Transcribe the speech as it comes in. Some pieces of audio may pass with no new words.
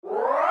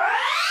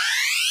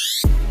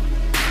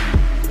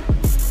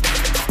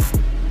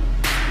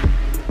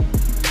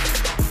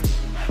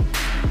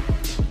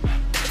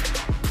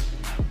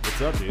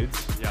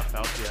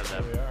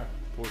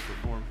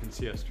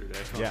yesterday.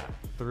 Yeah,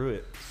 threw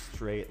it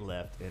straight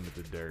left into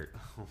the dirt.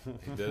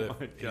 He did it.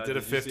 He God, did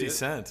a did you see 50 it?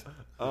 cent.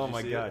 Oh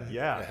my God!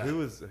 Yeah. Yeah. Who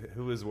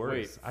was worse?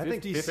 Wait, I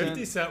think 50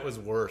 50 Cent was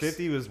worse.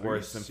 50 was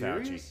worse than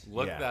serious? Fauci.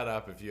 Look Yeah. that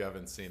up if you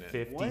haven't seen it.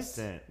 50 What?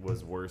 Cent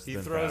was worse He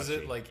than throws Fauci.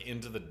 it like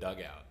into the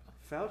dugout.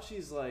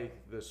 Fauci's like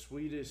the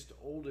sweetest,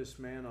 oldest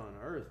man on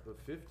earth, but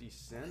 50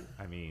 Cent?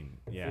 I mean,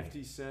 yeah,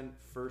 50 Cent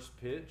first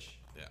pitch?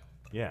 Yeah.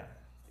 yeah.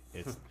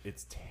 It's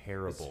It's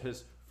terrible.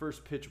 his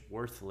first pitch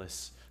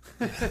worthless.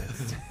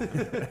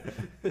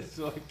 That's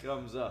what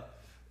comes up.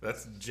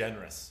 That's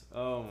generous.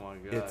 Oh my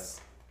God.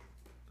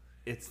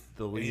 It's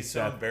the And least. he's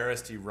so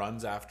embarrassed he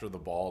runs after the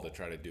ball to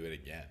try to do it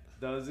again.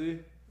 Does he?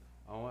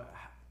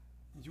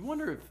 You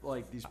wonder if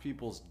like these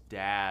people's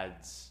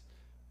dads.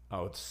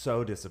 Oh, it's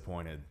so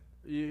disappointed.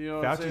 You know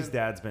what I'm Fauci's saying?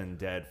 dad's been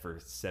dead for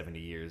 70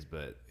 years,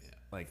 but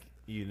like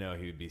he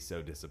would be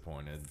so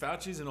disappointed.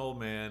 Fauci's an old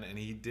man, and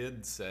he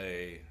did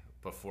say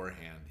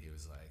beforehand, he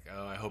was like,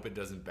 "Oh, I hope it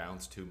doesn't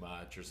bounce too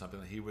much" or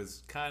something. He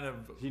was kind of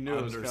He knew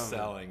it was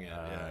underselling it.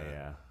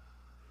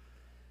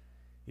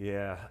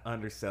 Yeah,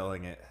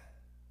 underselling it.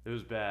 It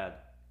was bad.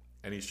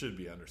 And he should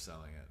be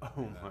underselling it.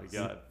 Oh my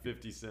God,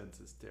 50 cents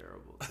is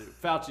terrible too.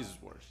 Fauci's is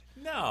worse,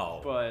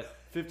 No. but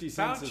 50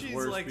 cents is Fauci's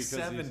worse like because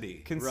 70.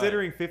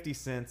 Considering 50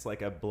 Cent's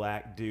like a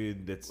black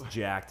dude that's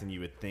jacked, and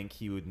you would think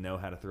he would know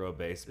how to throw a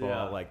baseball,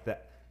 Yeah. like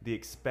that. The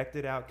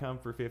expected outcome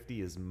for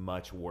 50 is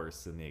much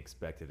worse than the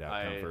expected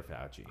outcome for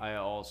Fauci. I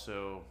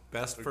also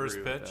Best agree first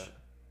with pitch? that.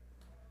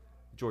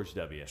 George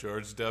W.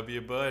 George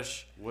W.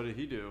 Bush. What did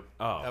he do?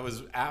 Oh, That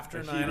was after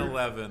A heater?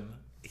 9/11.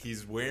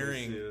 He's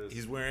wearing see this.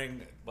 he's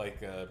wearing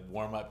like a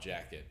warm-up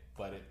jacket,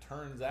 but it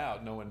turns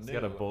out no one knew.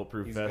 got a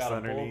bulletproof He's vest got a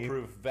underneath.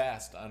 bulletproof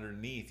vest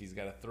underneath. He's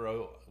got to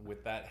throw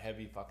with that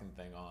heavy fucking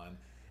thing on,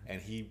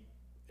 and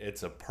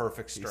it's a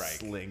perfect he strike.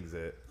 slings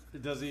it.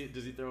 Does he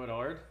throw it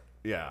hard?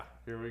 Yeah,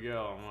 Here we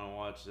go. I'm gonna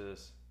watch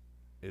this.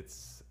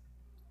 it's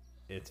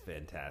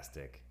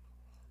fantastic.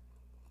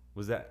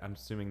 Was that? I'm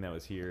assuming that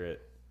was here at.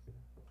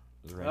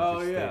 Rangers Oh,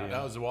 yeah. Stadium.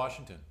 That was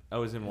Washington. I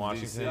was in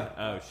Washington. DC.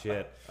 Oh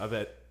shit! I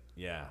bet.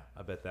 Yeah,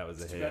 I bet that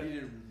was a Too bad he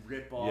hit. didn't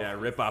rip off. Yeah,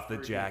 rip off the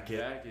freaking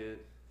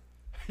jacket.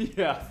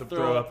 Yeah,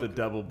 Throw up the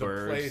double The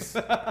birds. place.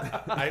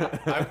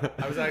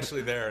 I was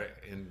actually there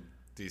in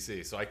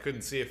DC, so I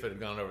couldn't see if it had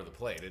gone over the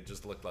plate. It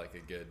just looked like a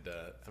good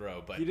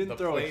throw, but He didn't the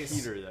throw place, a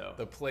heater though.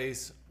 The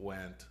place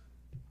went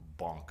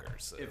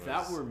bonkers. If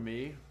that were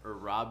me or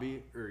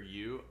Robbie or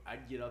you,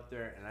 I'd get up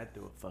there and I'd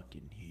throw a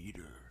fucking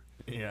heater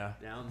Yeah.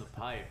 down the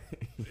pipe.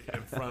 in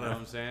front You know what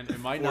I'm of saying? It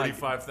might not.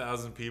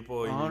 45,000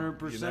 people, you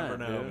 100%. never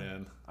know, dude.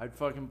 man. I'd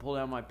fucking pull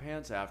down my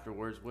pants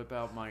afterwards, whip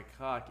out my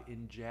cock,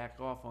 and jack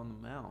off on the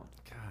mound.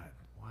 God,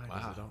 why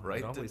Wow, does it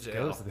right to always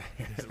jail. goes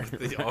there?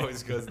 It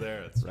always goes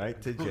there. It's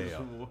Right to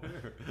jail.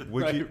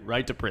 Would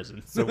right to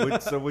prison. So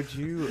would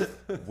you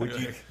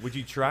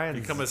try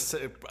and become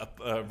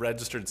a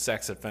registered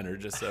sex offender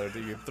just so that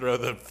you throw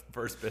the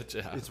first pitch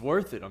out. It's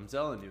worth it. I'm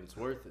telling you, it's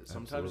worth it.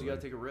 Sometimes you gotta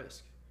Absolutely. take a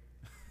risk.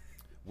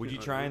 would you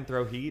try and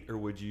throw heat, or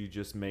would you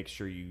just make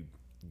sure you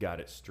got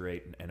it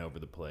straight and over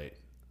the plate?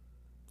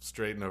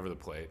 Straight and over the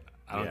plate.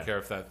 I don't Yeah. care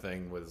if that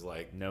thing was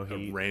like No a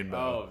heat. rainbow.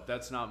 Oh,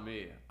 that's not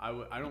me. I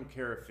don't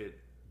care if it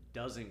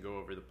doesn't go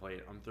over the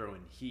plate. I'm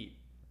throwing heat.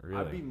 Really?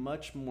 I'd be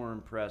much more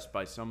impressed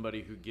by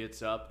somebody who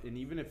gets up, and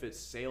even if it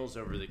sails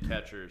over the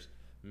catcher's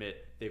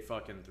mitt, they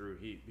fucking threw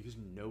heat, because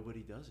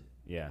nobody does it.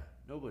 Yeah.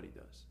 Nobody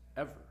does.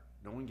 Ever.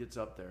 No one gets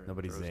up there. and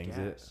Nobody throws zings gas.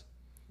 it.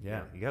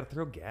 Yeah, you got to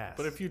throw gas.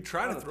 But if you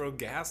try to throw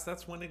gas,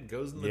 that's when it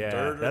goes in the Yeah,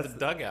 dirt or that's the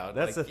dugout.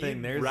 that's the thing,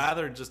 You'd there's-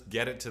 rather just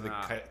get it to the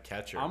Nah.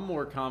 catcher. I'm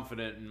more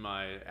confident in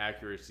my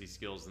accuracy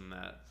skills than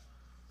that.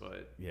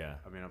 But, yeah,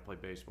 I mean, I played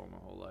baseball my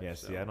whole life. yeah.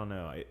 so. See, I don't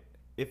know.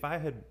 If I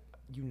had,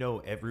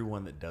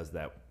 everyone that does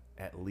that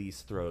at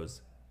least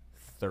throws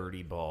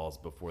 30 balls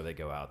before they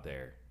go out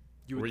there.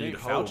 You would Where think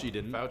you'd hope. Fauci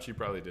didn't. Fauci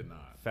probably did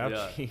not.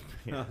 Fauci,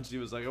 yeah. Fauci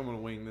was like, I'm going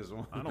to wing this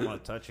one. I don't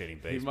want to touch any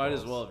baseballs. He might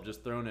as well have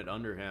just thrown it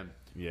underhand.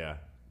 Yeah.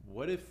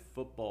 What if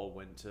football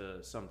went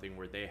to something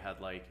where they had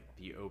like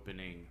the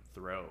opening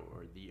throw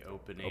or the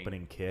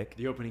opening Kick.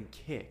 the opening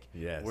kick?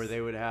 Yes. Where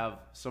they would have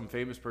some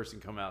famous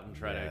person come out and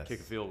try to Yes. kick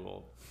a field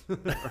goal or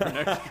an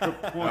extra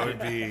point. That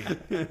would be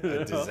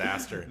a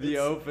disaster. The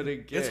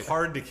opening kick. It's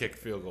hard to kick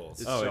field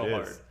goals. It's Oh, so it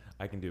hard. is.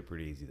 I can do it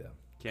pretty easy though.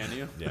 Can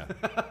you? Yeah.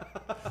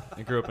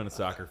 I grew up in a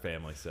soccer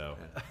family, so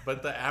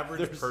But the average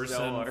They're so person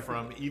hard.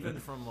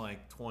 from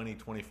like 20,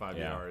 25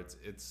 Yeah. yards,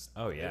 it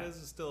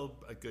is still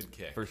a good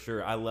kick. for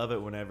sure, I love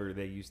it whenever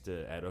they used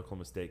to at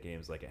Oklahoma State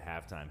games, like at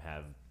halftime,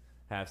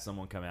 have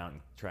someone come out and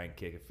try and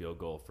kick a field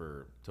goal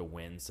to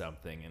win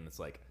something, and it's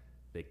like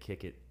they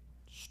kick it.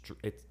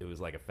 It was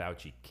like a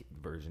Fauci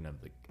version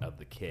of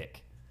the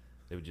kick.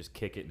 They would just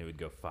kick it and it would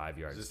go 5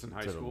 yards this in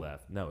high to school? the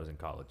left. No, it was in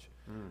college.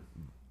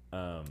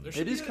 There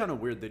should It is be kind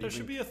of weird that There even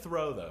should be a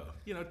throw though.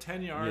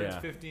 10 yards, Yeah.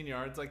 15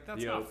 yards. Like that's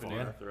the not opening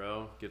far.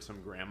 throw. Get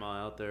some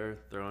grandma out there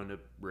throwing to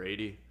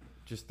Brady.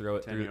 Just throw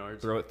it 10 through.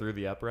 yards. Throw it through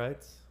the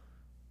uprights.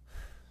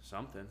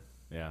 Something.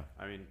 Yeah.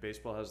 I mean,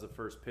 baseball has the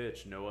first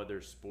pitch. No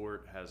other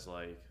sport has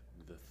like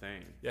the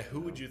thing. Yeah, who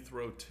would you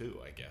throw to?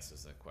 I guess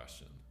is the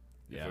question.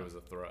 if it was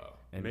a throw.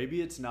 And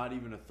maybe it's not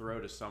even a throw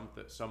to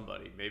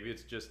somebody. Maybe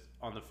it's just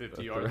on the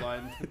 50-yard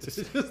line.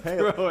 just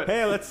throw it.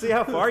 Hey, let's see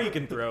how far you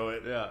can throw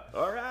it. Yeah.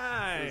 All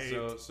right.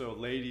 So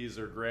ladies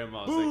or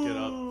grandmas that get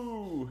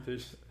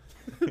up.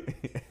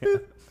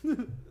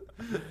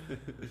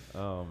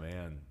 Oh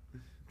man.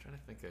 I'm trying to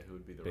think of who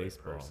would be the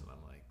Baseball. right person.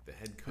 I'm like the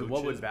head coach.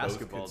 What would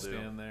basketball both could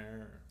stand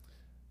there.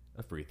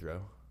 A free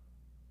throw.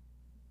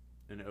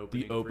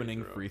 The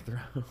opening free throw.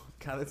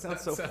 God, that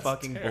sounds so sounds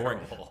fucking boring.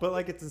 terrible. But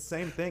like, it's the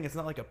same thing. It's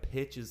not like a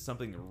pitch is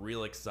something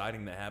real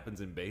exciting that happens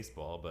in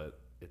baseball, but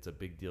it's a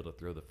big deal to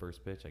throw the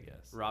first pitch, I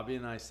guess. Robbie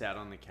and I sat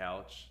on the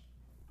couch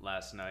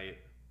last night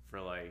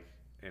for like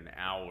an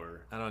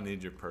hour I don't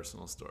need your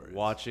personal stories.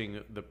 watching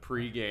the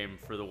pregame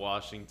for the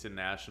Washington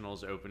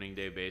Nationals opening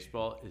day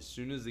baseball. As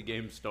soon as the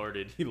game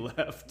started, he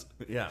left.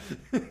 Yeah.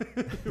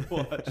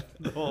 Watched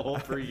the whole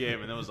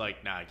pregame and then was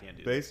like, nah, I can't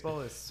do this. Baseball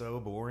is so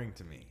boring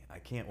to me. I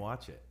can't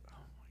watch it.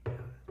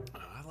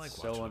 I like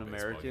So watching a baseball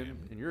un-American.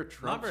 game. And you're a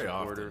Trump Not very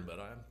supporter. often, but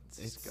I'm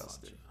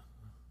disgusting.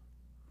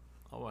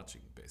 I'll watch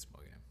a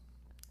baseball game.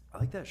 I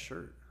like that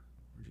shirt.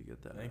 Where'd you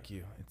get that? Thank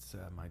you. It's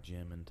my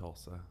gym in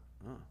Tulsa.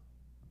 Oh.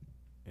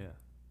 Yeah.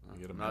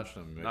 You gotta Not,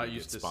 mention them, maybe not get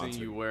used to sponsored.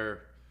 seeing you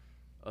wear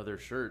other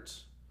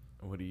shirts.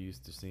 What are you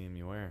used to seeing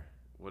me wear?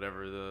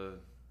 Whatever the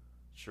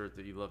shirt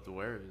that you love to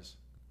wear is.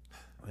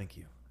 Thank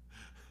you.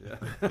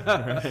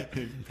 Yeah.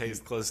 He pays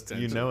close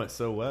attention. You know it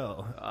so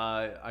well.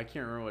 I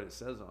can't remember what it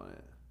says on it.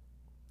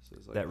 It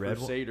says like That red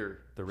one? Crusader.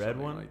 The or red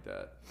something one? like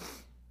that.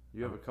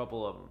 You have a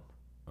couple of them.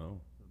 Oh.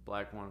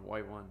 Black one,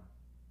 white one.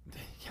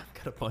 Yeah, I've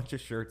got a bunch of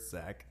shirts,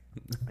 Zach.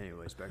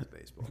 Anyways, back to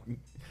baseball.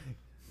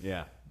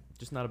 Yeah.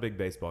 Just not a big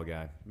baseball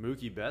guy.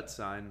 Mookie Betts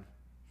signed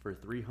for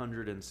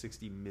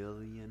 $360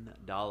 million.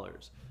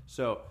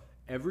 So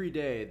every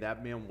day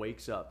that man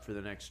wakes up for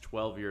the next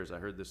 12 years. I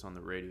heard this on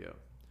the radio.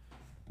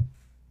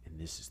 And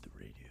this is the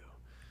radio.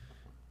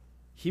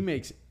 He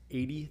makes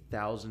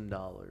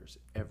 $80,000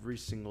 every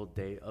single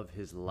day of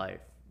his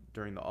life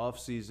during the off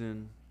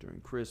season, during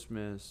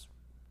Christmas,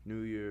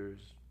 New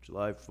Year's,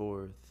 July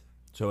 4th.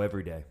 So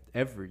every day.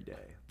 Every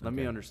day. Let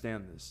me Okay.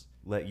 understand this.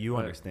 Let you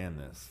Right. understand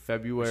this. We should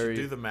February,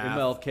 do the math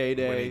MLK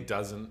when he Day,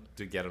 doesn't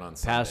to get it on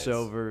Sundays.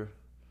 Passover,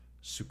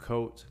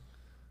 Sukkot,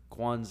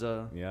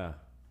 Kwanzaa, Yeah.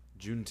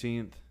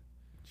 Juneteenth.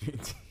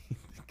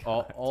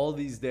 All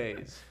these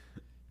days,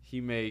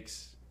 he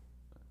makes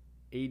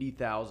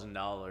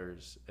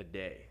 $80,000 a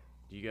day.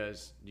 Do you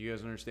guys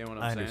understand what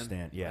I'm I saying?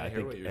 understand. Yeah, I I hear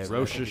think what you're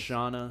every- saying. Rosh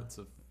Hashanah, That's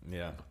a,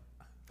 Yeah.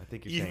 I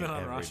think you're even saying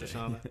on every Rosh day.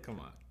 Hashanah. Come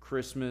on.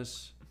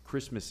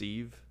 Christmas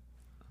Eve,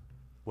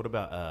 What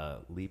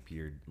about leap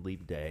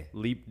day?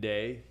 Leap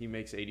Day. He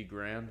makes 80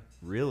 grand.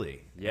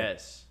 Really?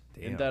 Yes.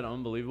 Damn. Isn't that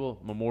unbelievable?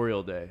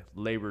 Memorial Day,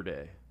 Labor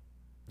Day.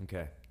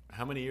 Okay.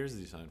 How many years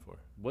did he sign for?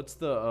 What's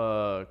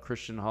the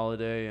Christian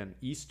holiday and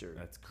Easter?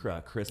 That's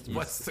Christmas.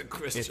 What's the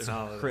Christian It's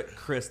holiday?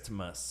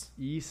 Christmas.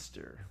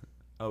 Easter.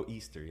 Oh,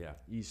 Easter, yeah.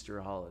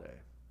 Easter holiday.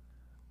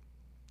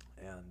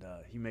 And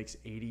he makes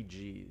 80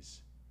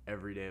 G's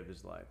every day of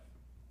his life.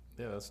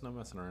 Yeah, that's no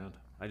messing around.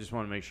 I just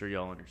want to make sure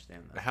y'all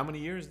understand that. How many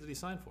years did he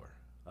sign for?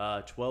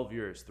 12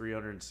 years,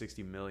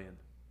 $360 million.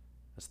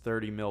 That's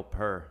 30 mil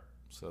per.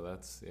 So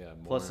that's more.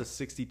 Plus a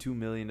 $62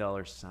 million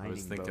signing I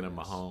was thinking bonus.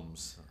 of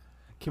Mahomes.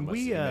 Can How much we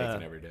is he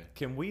making every day?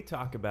 Can we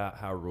talk about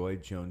how Roy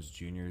Jones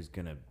Jr. is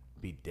gonna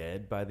be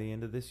dead by the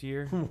end of this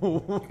year?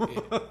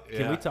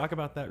 Can we talk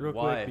about that real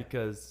Why? quick?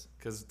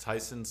 Because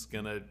Tyson's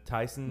gonna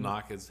Tyson,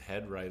 knock his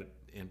head right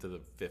into the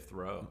fifth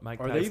row. Mike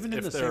Are Tyson, they even in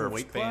if the they're same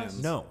weight class?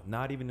 fans- No,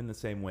 not even in the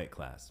same weight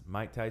class.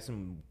 Mike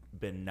Tyson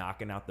been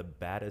knocking out the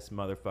baddest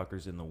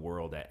motherfuckers in the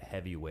world at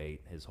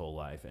heavyweight his whole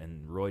life,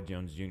 and Roy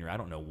Jones Jr. I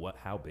don't know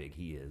how big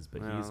he is,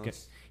 but Well,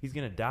 he's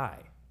gonna die.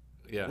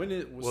 Yeah.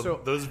 Well,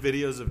 so those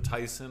videos of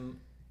Tyson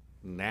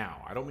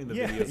now, I don't mean the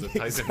videos of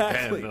Tyson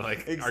exactly, then,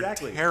 like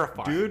exactly. are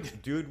terrifying.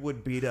 Dude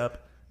would beat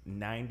up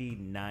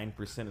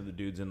 99% of the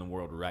dudes in the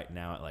world right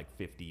now at like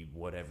 50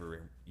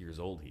 whatever years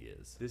old he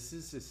is. This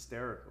is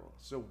hysterical.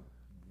 So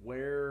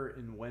where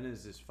and when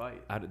is this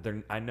fight?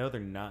 I know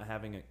they're not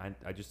having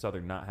I just saw they're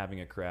not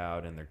having a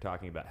crowd, and they're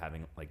talking about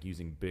having like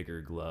using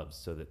bigger gloves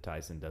so that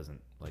Tyson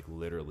doesn't like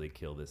literally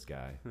kill this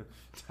guy.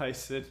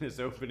 Tyson is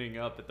opening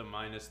up at the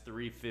minus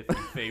 350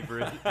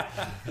 favorite.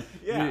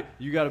 Yeah.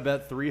 You got to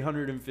bet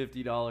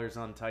 $350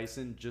 on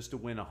Tyson just to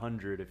win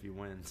 100 if he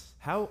wins.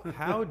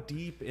 How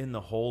deep in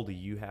the hole do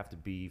you have to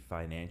be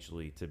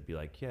financially to be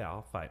like, yeah,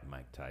 I'll fight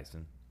Mike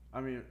Tyson?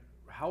 I mean,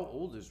 how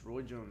old is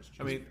Roy Jones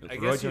Jr.? I mean, I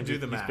Roy guess you Jones, do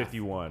the he's math.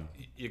 51.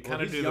 You Well,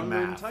 kind of he's do the younger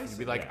than math. Tyson. You'd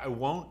be like, Yeah. I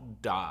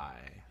won't die,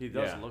 he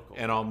does yeah. look old.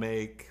 and I'll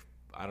make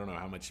I don't know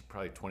how much,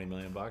 probably $20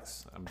 million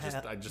bucks.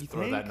 I just You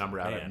throw think? that number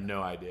out. I have Man,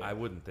 no idea. I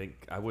wouldn't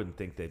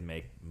think they'd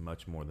make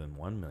much more than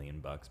 $1 million,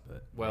 but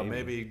Well,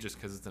 maybe just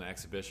because it's an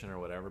exhibition or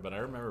whatever. But I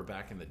remember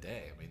back in the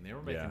day, I mean, they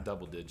were making Yeah.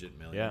 double-digit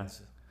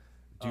millions.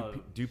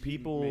 do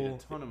people Made a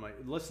ton of money.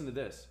 Listen to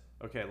this.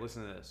 Okay,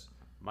 listen to this.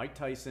 Mike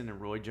Tyson and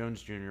Roy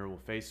Jones Jr. will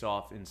face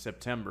off in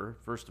September.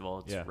 First of all,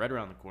 it's Yeah. right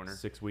around the corner.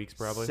 6 weeks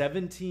probably?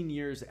 17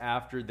 years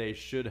after they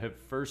should have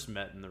first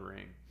met in the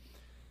ring.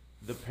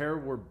 The pair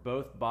were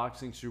both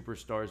boxing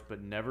superstars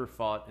but never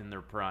fought in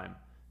their prime,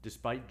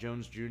 despite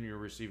Jones Jr.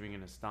 receiving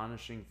an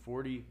astonishing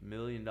 $40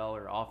 million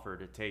offer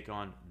to take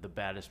on the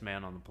baddest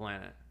man on the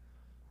planet.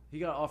 He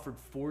got offered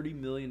 $40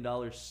 million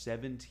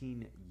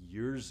 17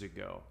 years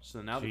ago.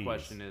 So now the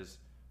question is,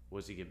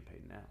 was he getting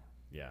paid now?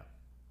 Yeah.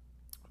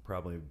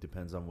 Probably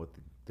depends on what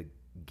the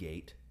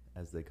gate,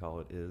 as they call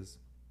it, is.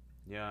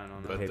 Yeah, I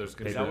don't know. But Paper- there's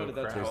gonna be paper- no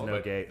there's crowd, no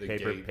but gate. the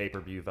Pay per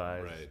view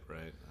vibes.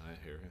 Right.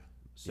 I hear you.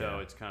 So Yeah.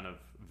 it's kind of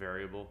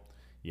variable.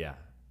 Yeah.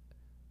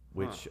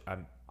 Which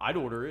I'd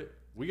order it.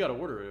 We got to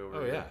order it over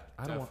Oh here. yeah,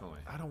 I don't definitely.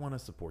 I don't want to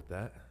support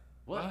that.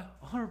 What?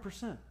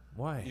 100%.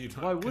 Why? You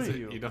don't, Why 'cause wouldn't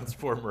you? You don't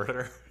support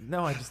murder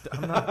No,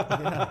 I'm not.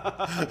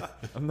 Yeah.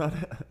 I'm not.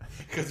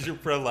 because you're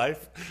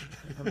pro-life.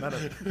 I'm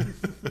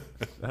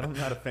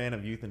not a fan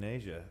of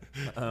euthanasia.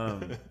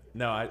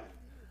 No,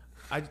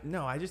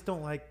 I just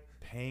don't like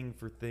paying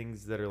for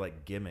things that are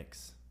like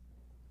gimmicks.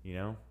 You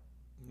know,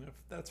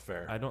 That's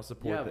fair. I don't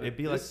support Yeah, that. but It'd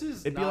be this like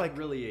is it'd be not like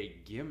really a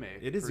gimmick.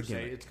 It is per a se.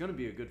 gimmick. It's going to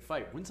be a good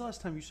fight. When's the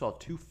last time you saw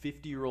two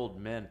 50-year-old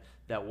men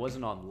that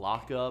wasn't on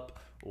lockup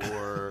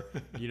or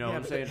you know what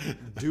I'm saying,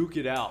 duke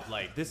it out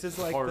like this is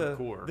like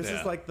hardcore? This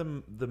is like the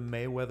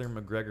Mayweather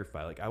McGregor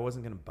fight. Like I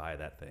wasn't gonna buy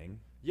that thing.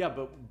 Yeah,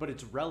 but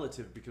it's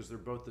relative because they're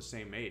both the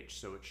same age,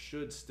 so it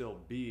should still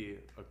be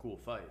a cool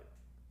fight.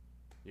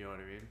 You know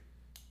what I mean?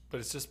 But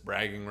it's just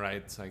bragging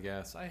rights, I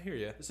guess. I hear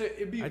you. So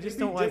it'd be, I just it'd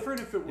be don't like-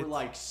 different if it were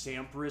like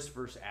Sampras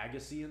versus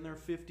Agassi in their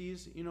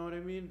 50s. You know what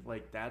I mean?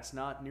 Like that's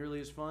not nearly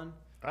as fun.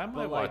 I might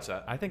But, like, watch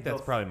that. I think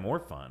that's probably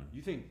more fun.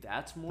 You think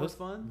that's more Those-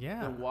 fun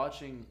yeah. than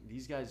watching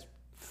these guys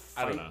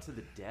I don't know. fight to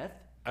the death?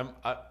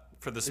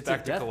 For the a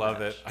spectacle of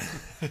it.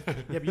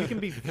 Yeah, but you can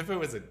be. If it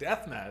was a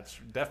death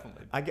match,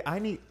 definitely. I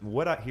need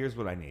here's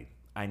what I need.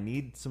 I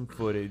need some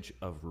footage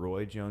of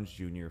Roy Jones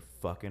Jr.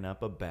 fucking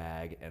up a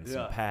bag and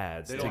some Yeah.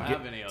 pads They to don't get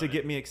have any of to it.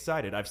 get me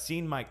excited. I've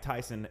seen Mike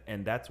Tyson,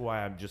 and that's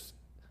why I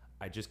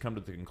just come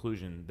to the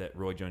conclusion that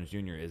Roy Jones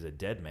Jr. is a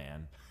dead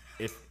man.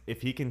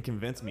 If he can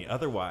convince me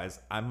otherwise,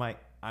 I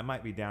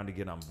might be down to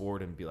get on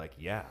board and be like,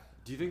 yeah.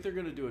 Do you think they're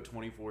gonna do a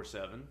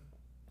 24/7?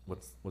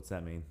 What's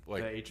that mean? The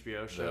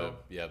HBO show?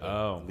 The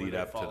Oh. lead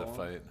where up they to the follow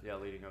fight. him? Yeah,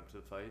 leading up to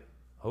the fight.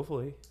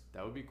 Hopefully.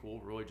 That would be cool.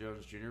 Roy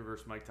Jones Jr.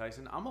 versus Mike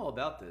Tyson. I'm all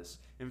about this.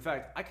 In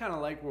fact, I kind of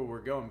like where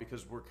we're going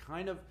because we're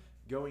kind of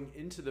going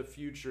into the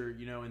future.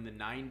 You know, in the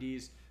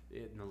 90s,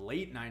 in the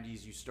late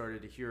 90s, you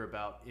started to hear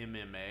about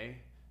MMA,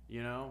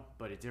 you know,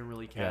 but it didn't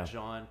really catch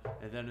on.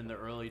 And then in the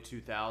early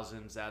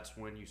 2000s, that's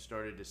when you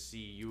started to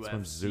see when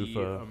UFC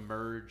Zuffa-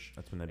 emerge.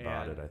 That's when they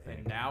bought it, I think.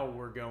 And now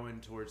we're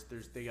going towards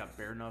they got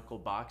bare knuckle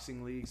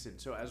boxing leagues,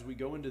 and so as we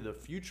go into the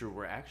future,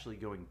 we're actually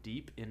going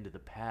deep into the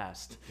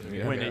past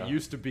Yeah. when Yeah. it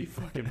used to be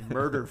fucking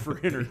murder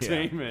for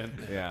entertainment.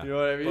 Yeah. You know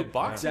what I mean? But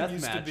boxing Death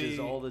used to matches be-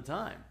 all the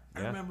time.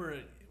 I Yeah. remember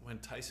when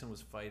Tyson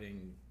was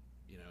fighting,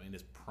 in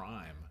his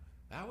prime.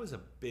 That was a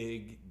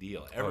big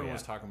deal. Everyone yeah.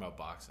 was talking about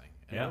boxing,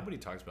 and Yeah. nobody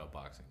talks about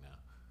boxing now.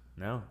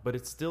 No, but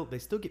they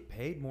still get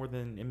paid more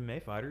than MMA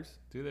fighters.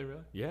 Do they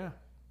really? Yeah.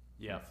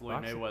 Yeah,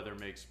 Floyd Boxing. Mayweather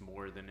makes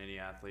more than any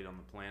athlete on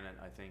the planet.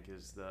 I think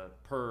is the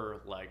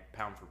per like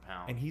pound for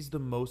pound. And he's the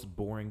most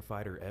boring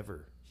fighter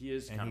ever. he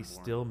is And kind he of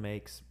boring. still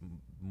makes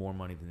more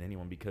money than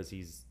anyone because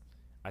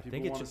I People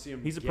think it's wanna just, see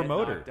him he's a get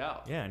promoter. knocked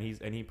out. Yeah, and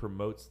he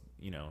promotes,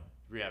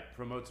 yeah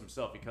promotes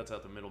himself. He cuts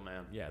out the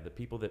middleman. yeah, the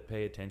people that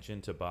pay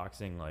attention to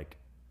boxing, like,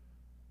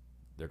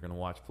 they're going to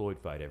watch Floyd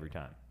fight every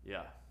time.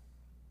 Yeah.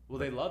 Well,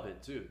 they love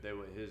it too.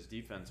 His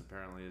defense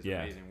apparently is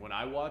Yeah. amazing. When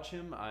I watch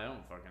him, I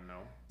don't fucking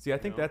know. See, I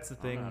think No, that's the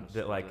I don't know how thing to that,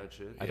 score like, that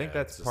shit. I think Yeah,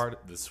 that's it's just part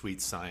of, the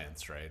sweet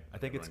science, right? I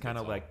think it's Everyone kind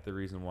of gets like the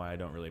reason why I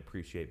don't really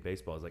appreciate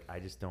baseball is, like, I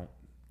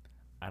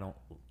don't,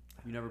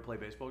 You never play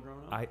baseball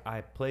growing up?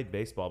 I played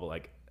baseball, but,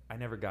 like, I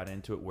never got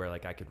into it where,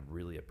 like, I could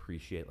really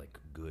appreciate, like,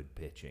 good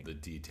pitching. the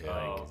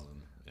details. Oh.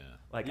 And, yeah.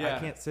 Like, Yeah, I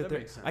can't sit that there.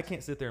 makes sense. I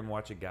can't sit there and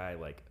watch a guy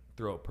like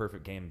throw a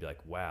perfect game and be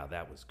like, "Wow,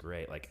 that was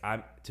great." Like,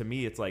 to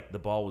me, it's like the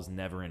ball was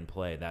never in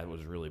play. That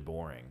was really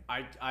boring.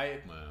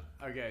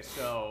 Okay,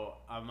 so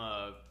I'm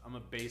a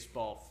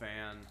baseball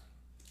fan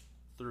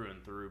through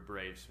and through,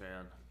 Braves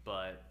fan,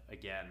 but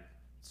again,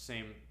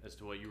 same as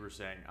to what you were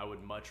saying. I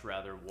would much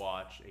rather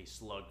watch a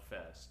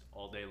slugfest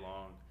all day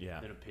long Yeah.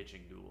 than a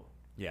pitching duel.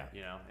 Yeah.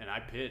 You know, and I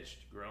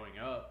pitched growing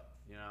up.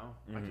 You know,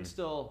 I Mm-hmm.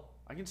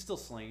 can still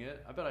sling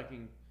it. I bet I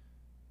can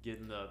get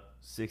in the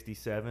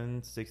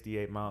 67,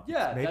 68 mile.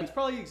 yeah. maybe That's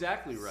probably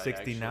exactly right.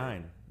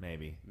 69,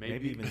 maybe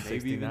Maybe even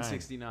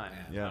 69.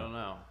 Yeah. I don't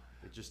know.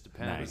 It just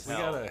depends. Nice. We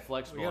How gotta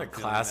flexible we gotta I'm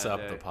feeling class that up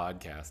day. the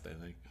podcast. I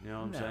think. You know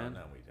what I'm saying?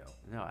 No, we don't.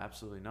 No,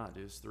 absolutely not,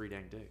 dude. It's 3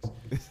 dang dicks.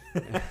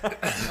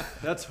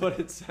 That's what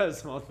it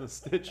says on the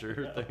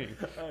Stitcher thing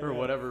or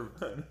whatever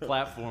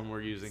platform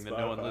we're using that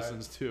no one Spotify.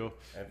 listens to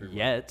Everyone.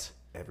 yet.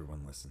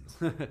 Everyone listens.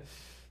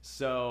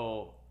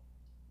 So,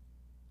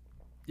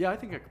 yeah, I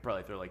think I could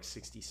probably throw like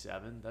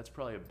 67. That's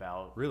probably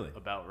about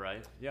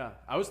right. Yeah,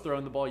 I was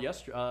throwing the ball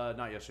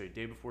not yesterday,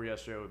 day before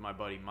yesterday with my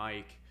buddy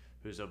Mike,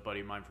 who's a buddy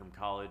of mine from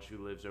college who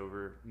lives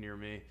over near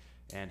me,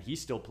 and he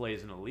still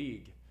plays in a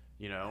league.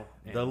 You know,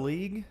 and The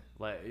league?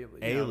 like you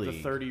A know, the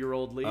league.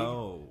 30-year-old league.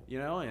 Oh. You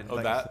know, and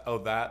that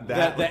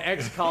the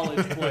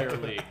ex-college player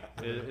league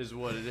is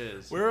what it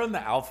is. we're in the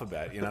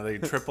alphabet. You know, the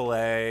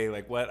AAA.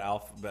 Like what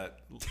alphabet?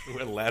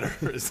 What letter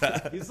is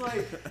that? He's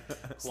like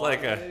It's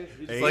like a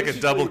basically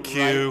double right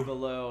Q.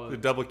 below The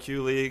double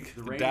Q league.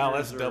 the The Rangers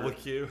Dallas are- double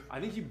Q. I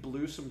think he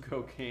blew some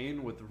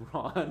cocaine with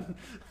Ron.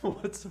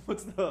 what's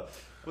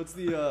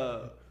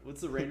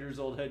the Rangers'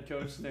 old head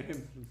coach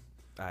name?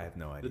 I have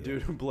no idea. The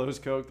dude who blows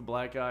coke, the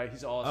black guy.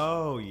 He's awesome.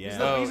 Oh,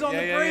 yeah. He's on the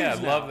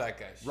Braves now. Love that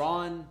guy.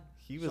 Ron.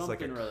 He was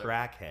like a something or other.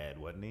 crackhead,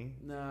 wasn't he?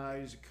 Nah,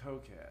 he's a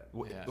cokehead.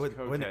 Yeah. He's a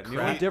cokehead. When The only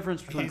crack,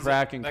 difference between he's-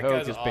 crack and that coke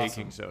guy's is awesome.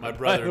 baking soda. My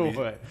brother by would the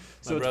be- way.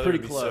 So My it's brother pretty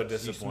would be close. so smoke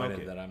disappointed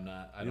it. that I'm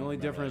not. I The don't only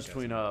remember difference that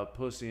guy's between a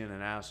pussy and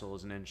an asshole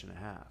is an inch and a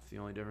half. The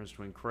only difference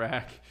between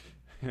crack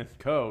and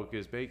coke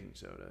is baking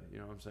soda. You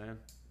know what I'm saying?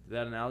 Did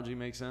that analogy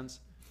make sense?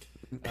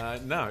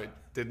 No, it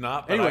did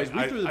not. But Anyways, we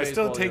I, threw the I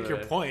still baseball the take other your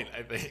day. point.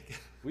 I think.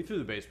 We threw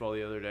the baseball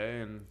the other day,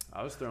 and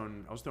I was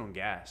throwing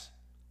gas,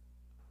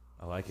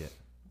 I like it.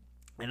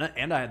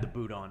 and I had the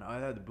boot on. I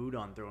had the boot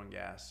on throwing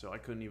gas, so I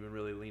couldn't even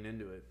really lean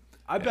into it.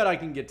 I bet I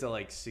can get to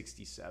like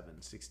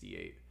 67,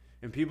 68,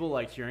 and people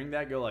like hearing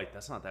that go like,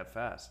 "That's not that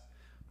fast,"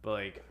 but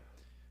like,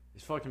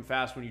 it's fucking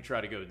fast when you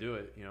try to go do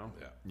it. You know?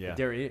 Yeah.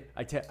 Yeah.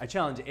 I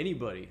challenge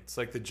anybody. It's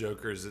like the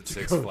Jokers at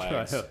Six Go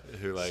Flags try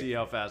who like. see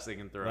how fast they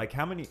can throw. Like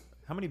how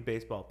many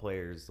baseball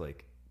players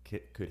like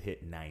could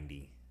hit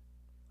 90?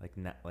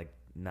 Like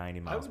 90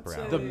 miles would per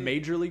say- hour. the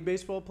Major League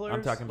Baseball players.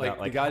 I'm talking about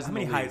the like guys how in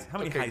many the high league. how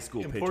many Okay, high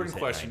school pitchers important hit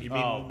question. 90? You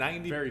mean Oh,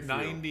 90, very few.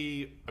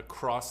 90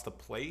 across the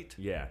plate?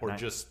 Yeah, Or ni-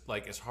 just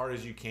like as hard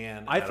as you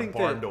can I at think a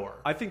barn that door?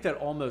 I think that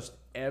almost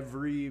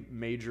every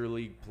major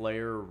league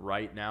player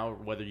right now,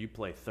 whether you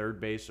play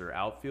third base or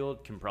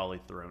outfield, can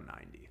probably throw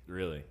 90.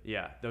 Really?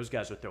 Yeah, those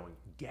guys are throwing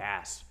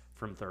gas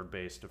from third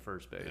base to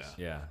first base.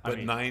 Yeah. But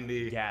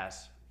 90.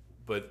 gas.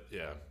 But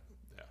yeah.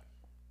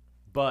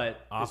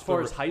 But Off as far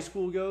the as high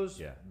school goes,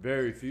 Yeah.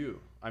 very few.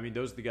 I mean,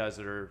 those are the guys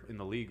that are in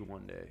the league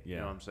one day. You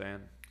Yeah. know what I'm saying?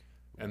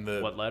 And the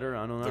What letter?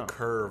 I don't know. the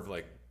curve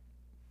like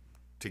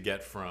to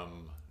get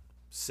from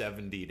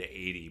 70 to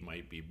 80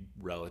 might be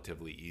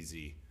relatively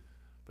easy,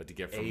 but to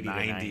get from 80 to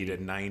 90 to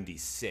 90.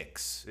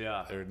 96,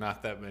 Yeah. there are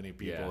not that many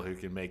people Yeah. who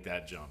can make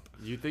that jump.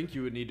 You think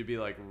you would need to be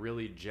like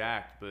really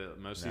jacked, but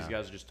most of these No.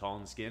 guys are just tall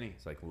and skinny.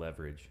 It's like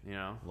leverage, You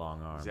know?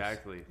 long arms.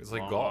 Exactly. It's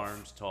like Long golf,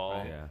 arms, tall.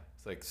 right? Yeah.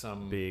 It's like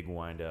some Big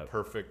wind up.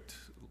 perfect,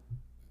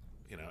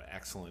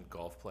 excellent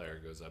golf player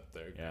goes up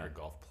there, Yeah. or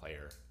golf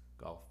player,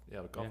 golf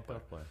Yeah, player,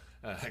 golf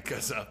player.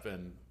 goes up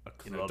and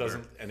clubber.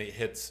 doesn't, and he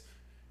hits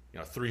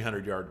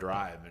 300-yard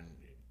drive, and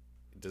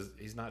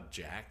he's not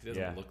jacked. It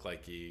doesn't Yeah. look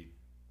like he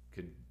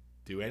could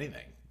do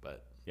anything,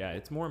 but Yeah,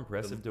 it's more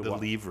impressive the to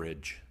watch.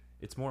 leverage.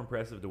 It's more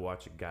impressive to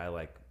watch a guy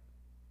like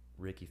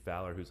Ricky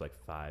Fowler, who's like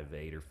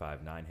 5'8" or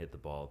 5'9", hit the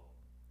ball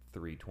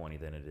 320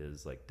 than it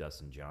is like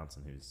Dustin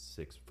Johnson, who's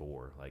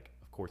 6'4". Like,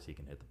 of course he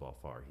can hit the ball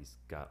far. He's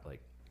got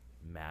like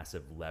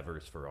massive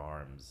levers for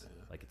arms.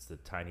 Yeah. Like, it's the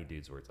tiny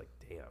dudes where it's like,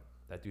 damn,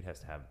 that dude has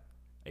to have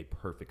a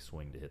perfect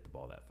swing to hit the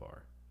ball that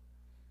far.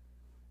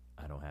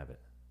 I don't have it.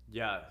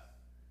 Yeah,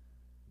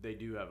 they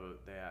do have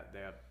they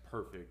have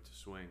perfect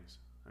swings.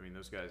 I mean,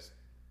 those guys.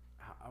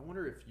 I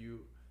wonder if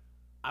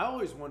I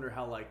always wonder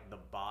how like the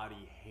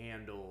body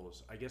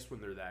handles. I guess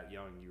when they're that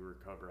young, you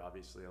recover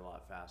obviously a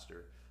lot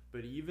faster.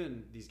 But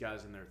even these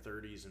guys in their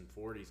 30s and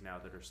 40s now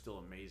that are still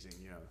amazing,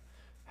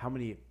 how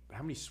many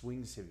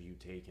swings have you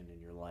taken in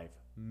your life?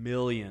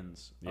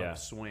 Millions Yeah. of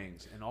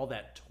swings, and all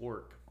that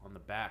torque on the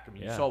back. I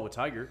mean, you Yeah. saw it with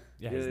Tiger.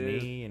 Yeah, his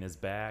knee and his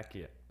back,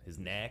 his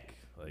neck.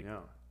 Like,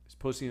 Yeah. His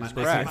pussy and his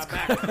My crack.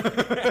 back.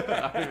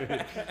 I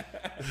mean,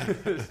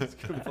 it's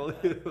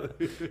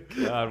completely.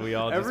 God, we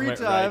all just Every went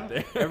time,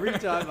 right there. every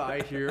time I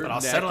hear But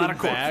I'll neck settle out and of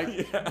court. back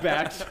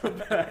to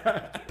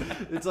back,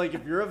 it's like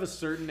if you're of a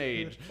certain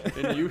age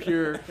and you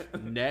hear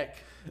neck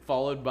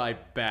followed by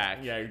back.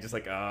 Yeah, you're just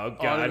like, oh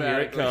god,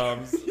 here it Automatically.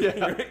 comes. Yeah.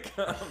 Here it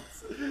comes.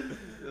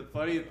 The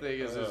funny thing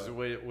is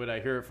when I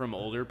hear it from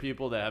older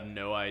people that have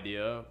no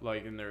idea,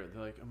 like, and they're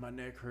like, oh, my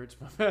neck hurts,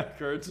 my back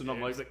hurts, and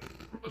I'm like,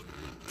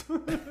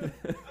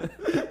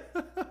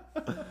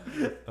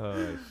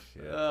 Oh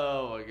shit.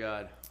 oh my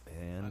god,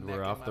 And My we're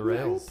neck off and the my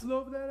back. rails.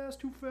 love that ass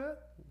too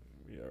fat.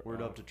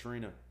 Word off. up to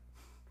Trina.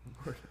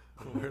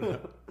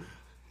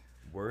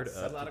 Word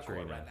Settle up out to of court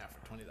Trina. right now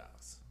for $20.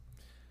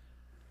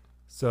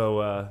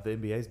 So the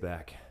NBA's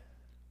back.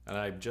 And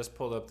I just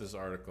pulled up this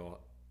article: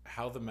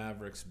 how the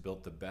Mavericks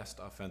built the best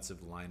offensive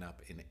lineup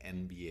in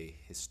NBA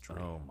history.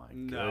 Oh my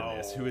No.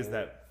 goodness. Who is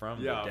that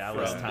from? Yeah, the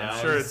Dallas from Times?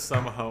 I'm sure it's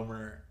some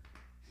homer.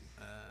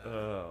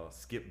 Oh,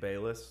 Skip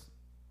Bayless.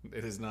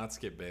 It is not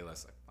Skip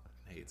Bayless. I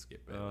fucking hate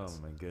Skip Oh Bayless.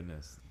 my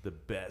goodness. The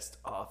best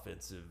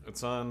offensive.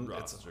 It's on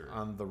roster.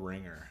 The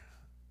Ringer.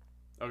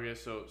 Okay,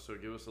 so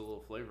give us a little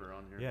flavor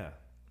on here. Yeah.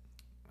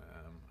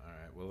 All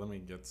right. Well, let me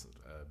get some.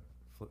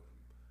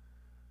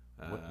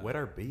 Wet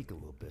our beak a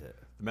little bit.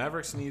 The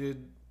Mavericks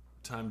needed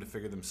time to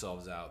figure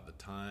themselves out.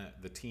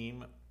 The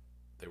team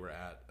they were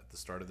at the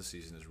start of the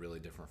season is really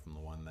different from the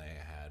one they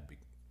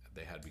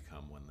had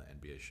become when the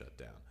NBA shut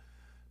down.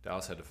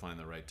 Dallas had to find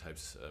the right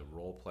types of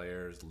role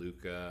players.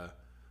 Luka,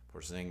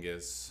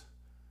 Porzingis,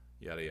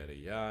 yada yada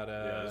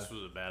yada. Yeah, this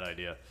was a bad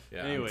idea.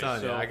 Yeah, anyway, I'm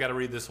telling you, so I got to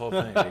read this whole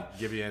thing to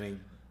give you any.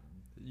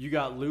 you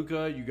got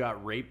Luka, you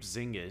got Rape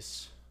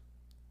Zingis.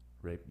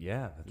 Rape.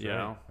 Yeah, that's You right.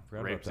 know, I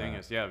forgot Rape about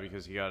that. Zingis. Yeah,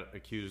 because he got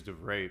accused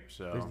of rape.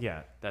 So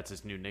Yeah. that's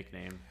his new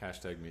nickname.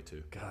 Hashtag me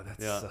too. God, that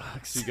Yeah.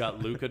 sucks. So you got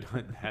Luka.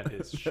 That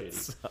is shitty.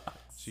 sucks.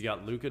 So you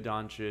got Luka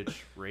Doncic,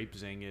 Rape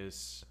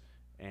Zingis,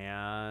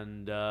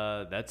 and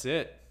that's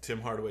it.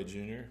 Tim Hardaway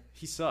Jr.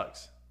 He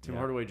sucks. Tim Yeah.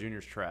 Hardaway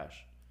Jr.'s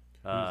trash.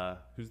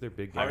 Who's their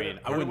big I guy? mean,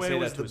 I wouldn't say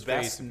was that the to his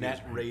best face if he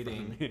net was right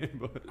in front rating. of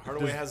me, but-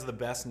 Hardaway has the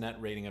best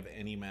net rating of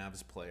any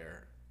Mavs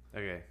player.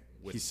 Okay,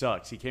 With- he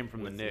sucks. He came from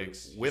the with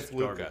Knicks. With He's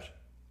Luka. garbage.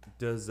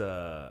 Does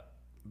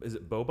is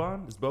it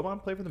Boban? Does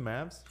Boban play for the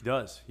Mavs? He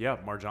does. Yeah,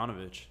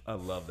 Marjanovic. I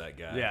love that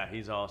guy. Yeah,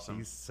 he's awesome.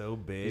 He's so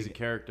big. He's a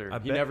character. I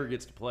He bet- never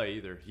gets to play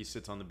either. He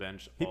sits on the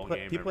bench all game.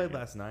 He every played game.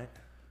 last night.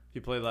 He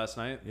played last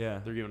night. Yeah.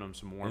 They're giving him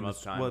some In warm up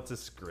the- time. Well, it's a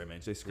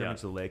scrimmage. They scrimmaged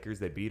Yeah. the Lakers.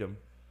 They beat them.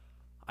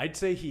 I'd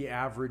say he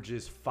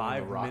averages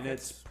 5 Rockets.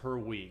 minutes per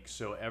week.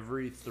 So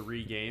every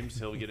 3 games,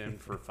 he'll get in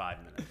for 5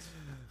 minutes.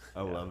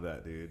 I love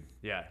that dude.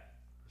 Yeah,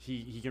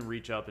 he can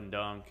reach up and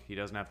dunk. He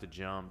doesn't have to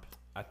jump.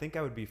 I think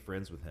I would be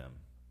friends with him.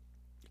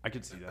 I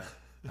could see that.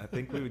 I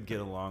think we would get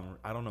along.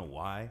 I don't know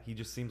why. He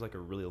just seems like a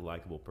really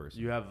likable person.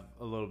 You have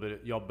a little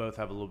bit. Y'all both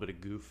have a little bit of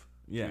goof.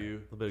 Yeah, To you, a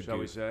little bit of shall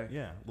we goof. say?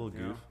 Yeah, a little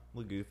You goof, know? a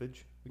little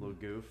goofage. A little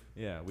goof.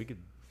 Yeah, we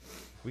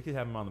could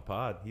have him on the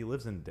pod. He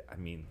lives in. I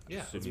mean, Yeah,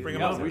 assuming let's he bring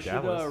him lives on. in We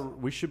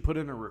should Dallas. put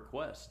in a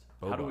request.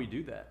 How do Boban. we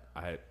do that?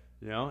 I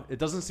You know, it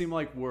doesn't seem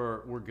like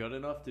we're good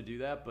enough to do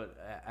that. But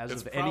as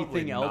It's of probably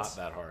anything not else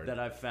that hard. that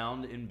I've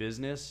found in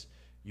business,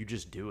 you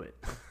just do it.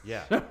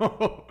 yeah.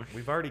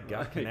 We've already got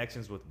Right.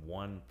 connections with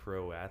one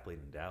pro athlete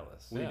in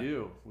Dallas. We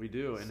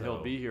do, and he'll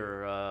So- be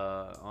here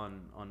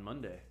on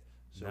Monday,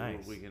 so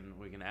Nice. we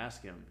can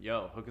ask him.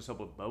 Yo, hook us up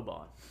with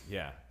Boban.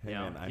 Yeah, hey, You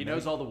know, man, he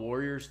knows all the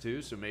Warriors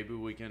too, so maybe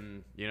we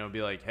can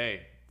be like,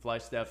 hey, fly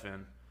Steph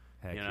in.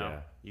 Heck you know,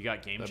 yeah. you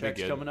got game That'd be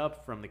checks good. coming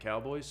up from the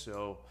Cowboys,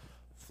 so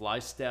fly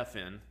Steph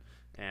in,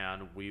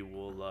 and we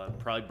will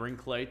probably bring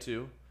Clay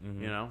too.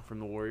 Mm-hmm. From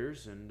the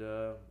Warriors, and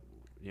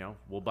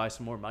we'll buy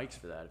some more mics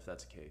for that if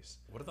that's the case.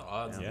 What are the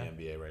odds Yeah. in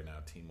the NBA right now,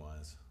 team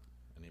wise?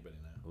 Anybody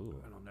know?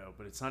 Ooh. I don't know,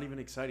 but it's not even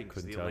exciting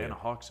because Couldn't the tell Atlanta you.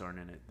 Hawks aren't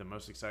in it. The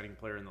most exciting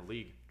player in the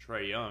league,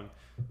 Trae Young,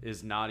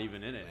 is not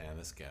even in it. Man,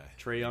 this guy.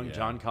 Trae Young,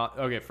 Yeah.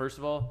 Okay, first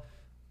of all,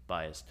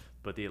 biased,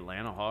 but the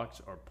Atlanta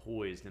Hawks are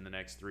poised in the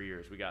next 3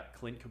 years. We got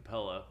Clint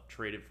Capella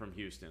traded from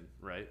Houston,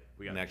 right?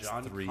 We got Next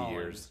John 3 Collins.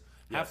 years.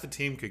 Yeah. Half the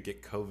team could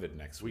get COVID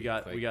next week.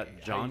 got- we got how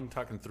John- you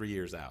talking 3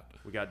 years out.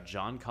 We got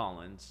John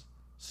Collins,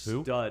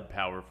 Who? stud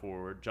power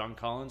forward. John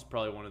Collins,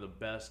 probably one of the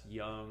best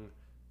young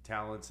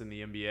talents in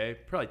the NBA.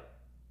 Probably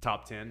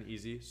top 10,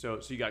 easy. So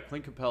you got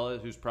Clint Capella,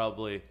 who's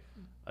probably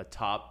a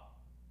top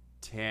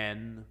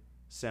 10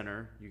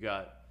 center. You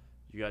got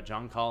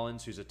John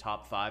Collins, who's a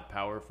top 5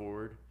 power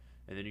forward,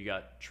 and then you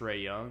got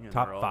Trae Young. And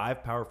Top they're all-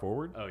 5 power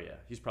forward. Oh yeah,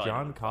 he's probably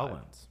John number 5.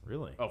 Collins,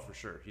 really? Oh, for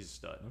sure, he's a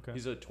stud. Okay.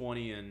 He's a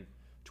 20 and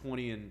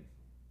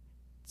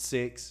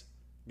 6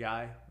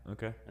 guy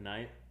Okay. a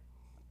night,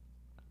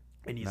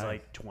 and he's Nice.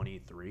 like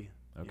 23.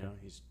 Okay.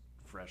 He's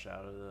fresh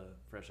out of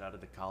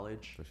the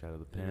college. Fresh out of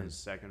the In pen. his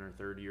 2nd or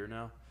 3rd year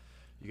now.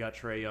 You got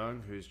Trae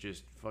Young, who's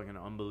just fucking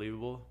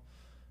unbelievable.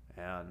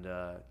 And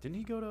didn't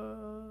he go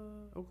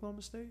to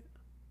Oklahoma State?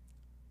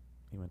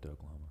 He went to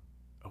Oklahoma.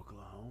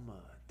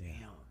 Oklahoma.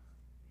 Damn.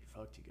 He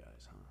fucked you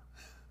guys,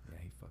 huh? Yeah,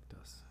 he fucked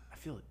us. I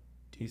feel a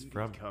He's duty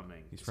from-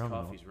 coming. he's This from-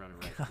 coffee's running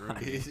right through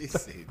me. Easy,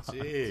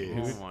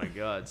 jeez. Oh my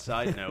god.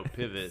 Side note,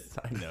 pivot.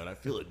 Side note, I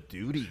feel a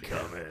duty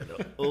coming.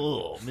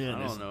 Oh man,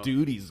 I don't know.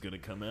 duty's gonna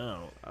come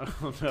out. I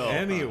don't know.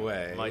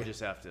 Anyway. Might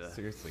just have to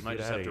Seriously, might get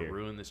just outta have to here.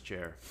 ruin this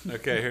chair.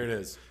 Okay, here it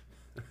is.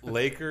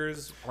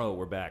 Lakers, Oh,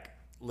 we're back.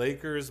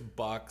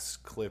 Bucks,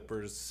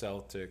 Clippers,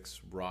 Celtics,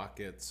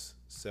 Rockets,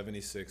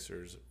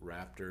 76ers,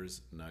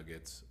 Raptors,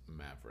 Nuggets,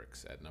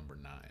 Mavericks at number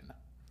 9.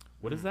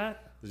 What is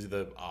that? These are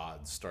the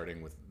odds,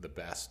 starting with the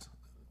best.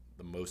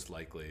 The most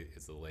likely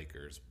is the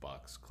Lakers,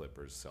 Bucks,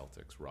 Clippers,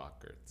 Celtics,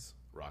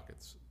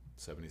 Rockets,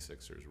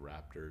 76ers,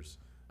 Raptors,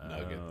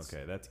 Nuggets. Oh,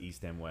 okay, that's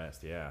East and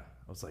West. Yeah,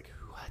 I was like,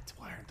 what?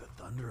 Why aren't the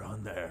Thunder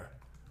on there?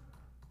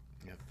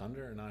 Yeah,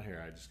 Thunder are not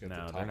here. I just got No,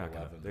 the top they're not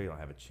 11. gonna. They don't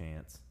have a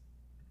chance.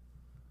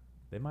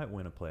 They might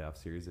win a playoff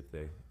series if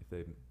they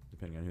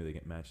depending on who they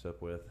get matched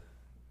up with.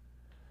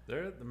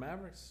 They're the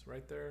Mavericks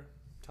right there,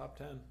 top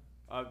 10.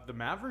 The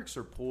Mavericks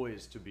are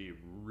poised to be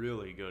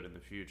really good in the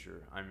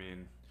future. I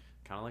mean,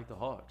 kind of like the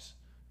Hawks,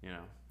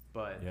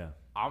 But Yeah.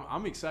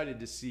 I'm excited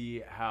to see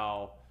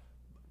how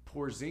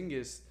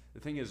Porzingis. The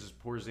thing is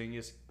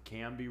Porzingis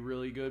can be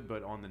really good,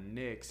 but on the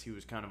Knicks, he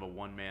was kind of a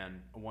one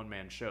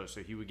man show,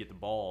 so he would get the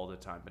ball all the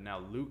time. But now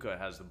Luka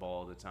has the ball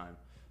all the time.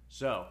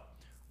 So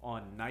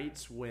on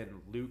nights when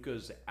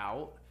Luka's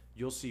out,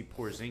 you'll see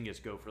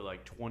Porzingis go for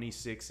like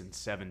 26 and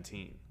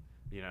 17.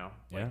 Yeah.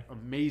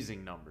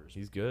 Amazing numbers.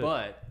 He's good.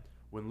 But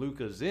when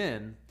Luka's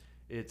in,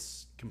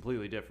 it's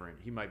completely different.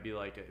 He might be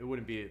like, it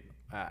wouldn't be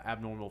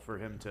abnormal for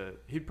him to.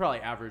 He'd probably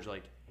average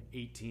like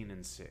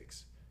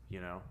 18-6.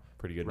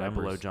 Pretty good right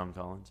numbers. below John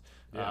Collins.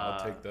 Yeah,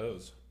 I'll take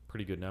those.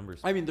 Pretty good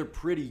numbers. I mean, they're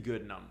pretty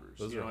good numbers.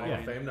 Those are what Hall I of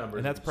mean? Fame numbers.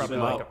 and that's probably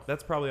So-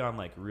 that's probably on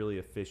like really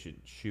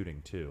efficient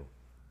shooting too.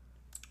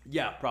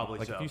 Yeah, probably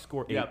Like so. if you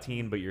score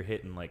 18, but you're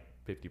hitting like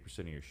 50%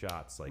 of your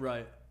shots, like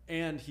Right.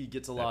 And he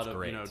gets a lot That's of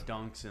great.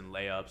 dunks and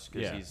layups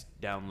because Yeah. he's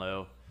down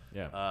low.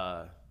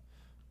 yeah.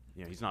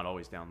 He's not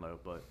always down low,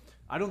 but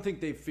I don't think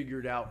they've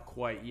figured out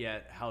quite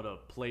yet how to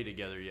play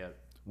together yet.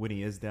 When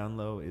he is down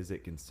low, is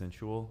it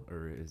consensual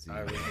or is he?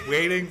 I was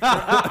waiting.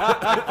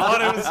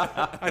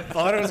 I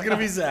thought it was going to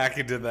be Zach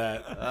who did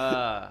that.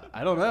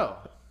 I don't know.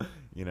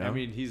 You know, I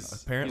mean,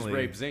 he's apparently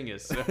Rape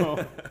Zingas,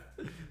 so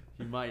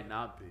he might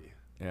not be.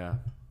 Yeah,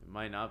 It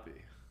might not be.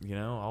 you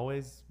know,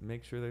 always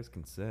make sure there's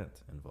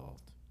consent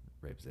involved.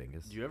 Rape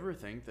Zingas. Do you ever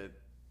think that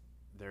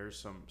there's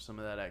some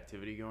of that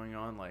activity going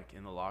on, like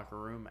in the locker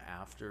room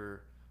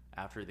after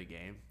the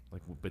game?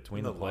 Like between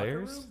In the the locker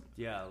players, room?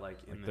 Yeah, like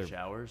in Like the they're-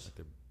 showers.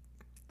 like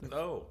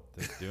No.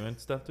 they're doing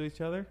stuff to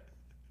each other.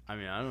 I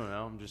mean, I don't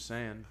know. I'm just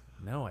saying.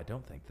 No, I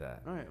don't think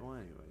that. All right. Well,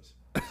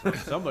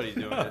 anyways, somebody's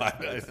doing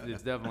it.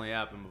 It's definitely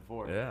happened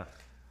before. Yeah.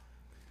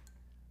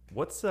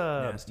 What's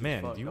Nasty as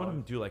man? fuck, Do you want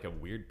dog. to do like a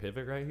weird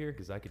pivot right here?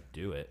 Because I could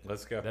do it.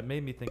 Let's go. That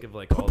made me think of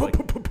like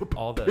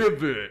all the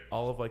Pivot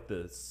all of like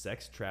the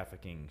sex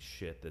trafficking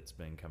shit that's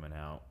been coming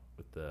out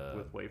with the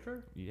with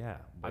Wayfair. yeah.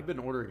 I've been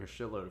ordering a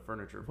shitload of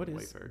furniture What from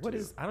is Wayfair. what too.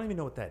 is I don't even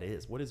know what that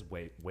is. What is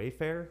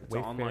Wayfair? It's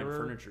an online Wayfarer?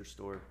 furniture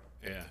store.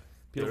 Yeah.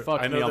 People Their-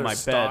 fucked I know me on their my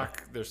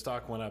stock, Their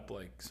stock went up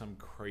like some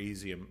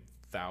crazy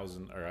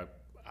 1,000 or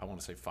I want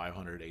to say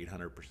 500,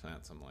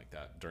 800%, something like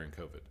that during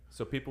COVID.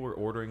 So people were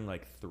ordering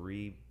like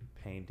three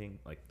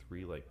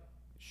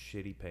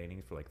shitty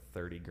paintings for like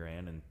 30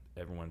 grand, and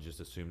everyone just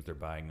assumes they're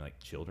buying like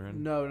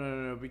children.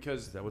 No.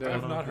 Because that what's the- going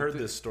I've on? not heard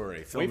this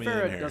story. Fill me in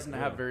Wayfair here. doesn't Yeah.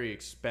 have very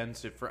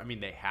expensive. I mean,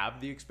 they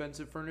have the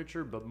expensive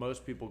furniture, but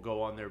most people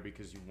go on there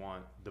because you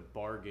want the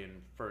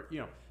bargain for.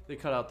 They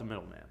cut out the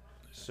middleman.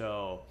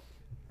 So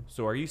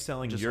So are you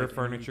selling Just your like in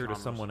furniture to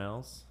e-commerce. someone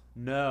else?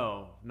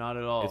 no, not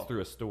at all. It's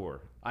through a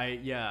store.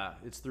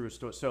 It's through a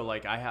store. So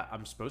like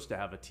I'm supposed to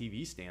have a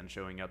TV stand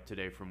showing up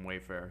today from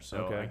Wayfair. So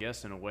Okay. I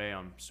guess in a way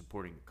I'm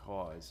supporting the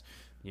cause.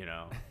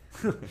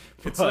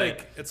 It's But-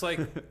 like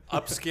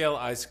upscale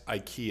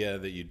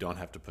IKEA that you don't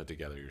have to put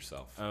together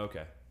yourself. Oh,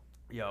 okay.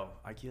 Yo,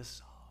 IKEA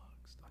sucks.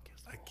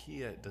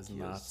 IKEA does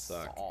not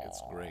suck.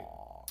 It's great.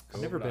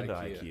 I've never been to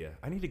IKEA.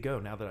 I need to go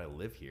now that I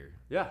live here.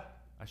 Yeah,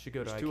 I should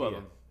go there's to two IKEA. of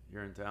them.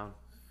 You're in town.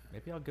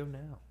 Maybe I'll go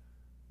now.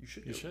 You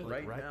should. You should.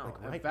 right Like, now. like,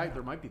 in right fact, now.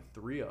 there might be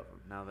three of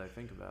them now that I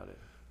think about it.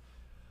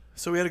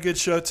 So we had a good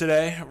show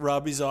today.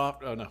 Robbie's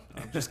off. Oh no,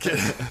 I'm just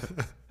kidding.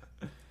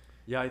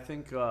 Yeah, I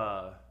think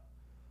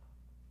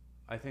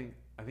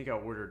I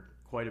ordered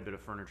quite a bit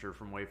of furniture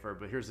from Wayfair.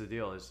 But here's the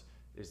deal: is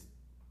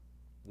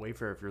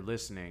Wayfair, if you're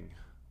listening,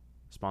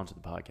 sponsor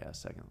the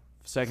podcast.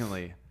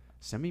 Secondly,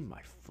 send me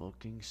my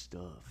fucking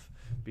stuff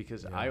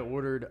because I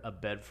ordered a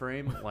bed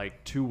frame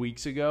like 2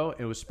 weeks ago.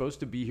 It was supposed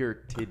to be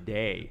here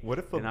today. What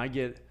if and I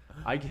get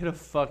a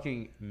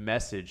fucking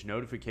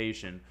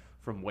notification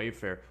from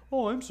Wayfair.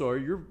 Oh, I'm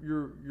sorry,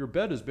 your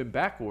bed has been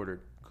back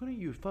ordered. Couldn't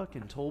you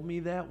fucking told me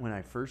that when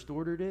I first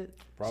ordered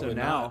it? Probably so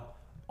now not.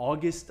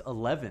 August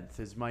 11th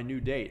is my new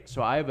date.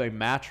 So I have a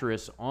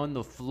mattress on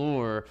the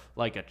floor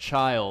like a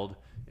child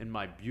in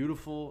my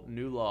beautiful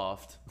new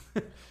loft.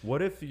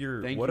 What if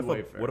you're Thank what you,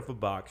 if Wayfair. what if a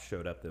box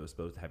showed up that was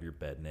supposed to have your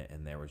bed in it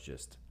and there was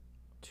just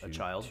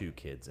two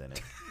kids in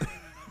it?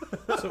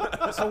 So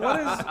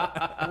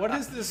what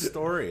is this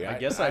story? I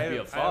guess I'd be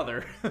a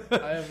father.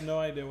 I have no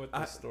idea what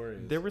this story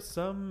is. There was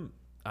some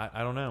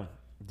I don't know.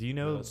 Do you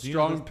know? Do you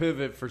Strong know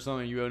pivot for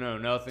something you know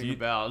nothing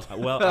about.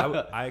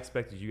 well, I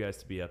expected you guys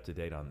to be up to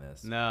date on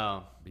this.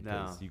 No,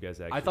 because no. you guys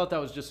actually. I thought that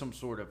was just some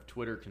sort of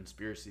Twitter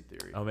conspiracy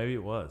theory. Oh, maybe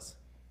it was.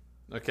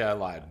 Okay, I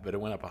lied, but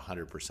it went up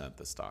 100%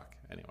 the stock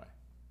anyway.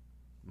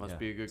 Must Yeah.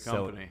 be a good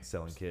company.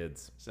 Selling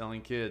kids.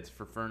 Selling kids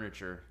for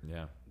furniture.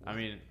 Yeah. I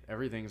mean,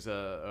 everything's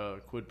a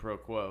quid pro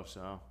quo,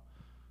 so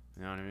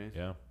you know what I mean?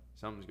 Yeah.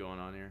 Something's going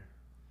on here.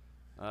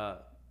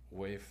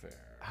 Wayfair.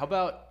 How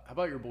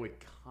about your boy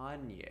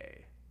Kanye?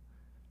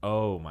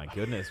 Oh my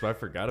goodness! I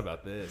forgot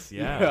about this.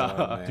 Yeah,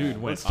 Yeah. man. dude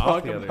went Let's off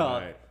talk the other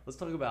about night. let's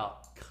talk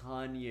about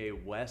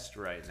Kanye West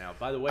right now.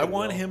 By the way, I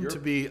want Will, him you're- to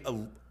be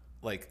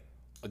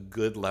a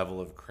good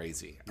level of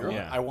crazy.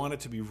 Yeah. I want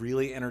it to be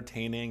really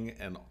entertaining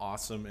and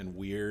awesome and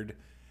weird,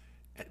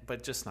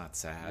 but just not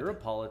sad. You're a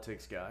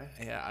politics guy.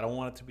 Yeah, I don't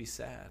want it to be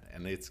sad,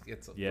 and it's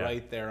Yeah.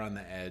 right there on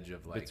the edge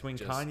of like Between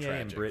just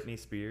Kanye and tragic. Britney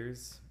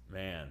Spears,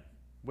 man,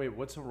 Wait,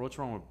 what's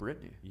wrong with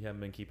Britney? you haven't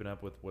been keeping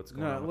up with what's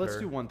going No, on with let's her?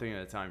 do one thing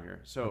at a time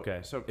here. So, Okay.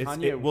 so It's-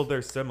 Kanye. well,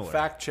 they're similar.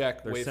 Fact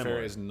check: They're Wayfair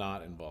similar. is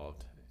not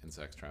involved in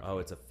sex trafficking. Oh,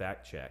 it's a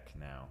fact check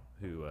now.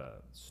 Who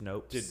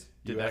Snopes? did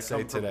USA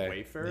that come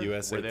Today. from Wayfair?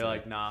 USA Were they Today.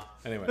 like, nah,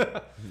 Anyway,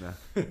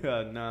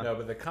 nah? no,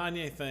 but the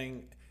Kanye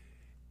thing,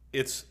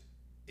 it's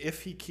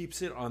if he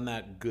keeps it on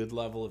that good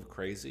level of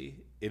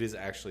crazy, it is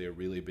actually a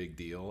really big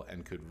deal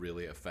and could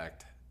really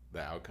affect the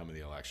outcome of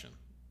the election.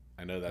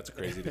 I know that's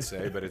crazy to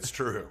say, but it's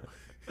true.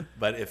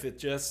 But if it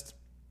just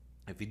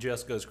If he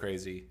just goes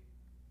crazy,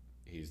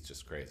 he's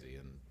just crazy,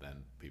 and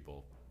then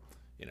people,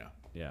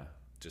 Yeah.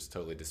 just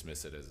totally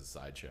dismiss it as a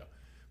sideshow.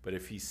 But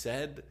if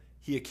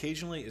he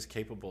occasionally is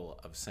capable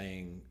of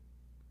saying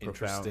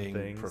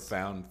interesting,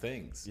 profound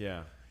things.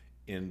 Yeah.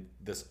 In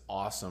this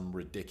awesome,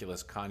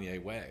 ridiculous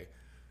Kanye way.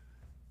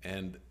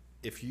 And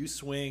if you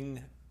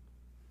swing,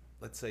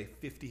 let's say,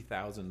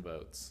 50,000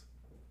 votes,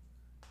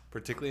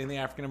 particularly in the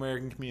African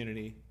American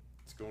community,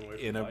 It's going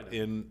away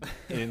from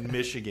in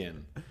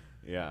Michigan,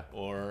 Yeah.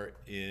 or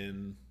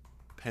in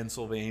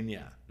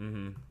Pennsylvania,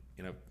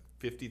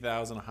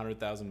 50,000,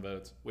 100,000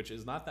 votes, which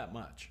is not that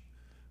much,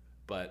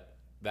 but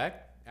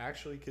that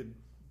actually could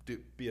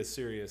be a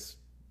serious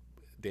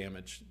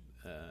damage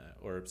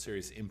or a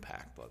serious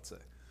impact, let's say.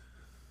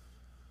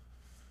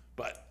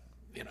 But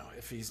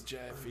if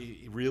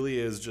he really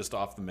is just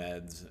off the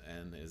meds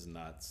and is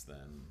nuts,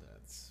 then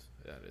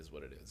that is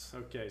what it is.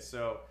 Okay,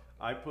 so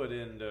I put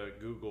into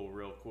Google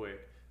real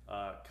quick.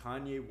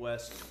 Kanye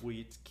West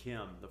tweets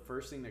Kim. The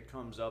first thing that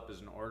comes up is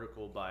an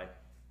article by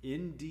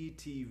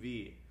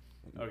NDTV.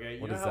 Okay,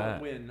 What know is how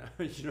that? when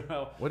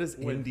What is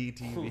when,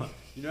 NDTV?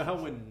 You know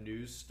how when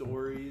news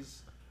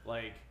stories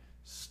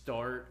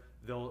start,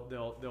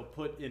 they'll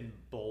put in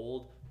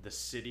bold the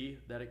city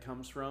that it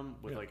comes from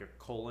with like a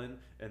colon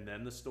and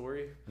then the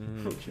story.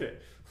 Okay,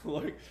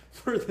 look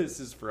where this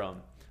is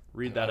from.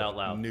 Read that out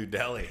loud. New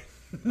Delhi.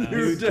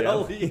 New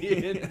Delhi,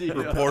 India.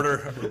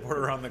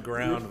 Reporter on the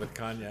ground with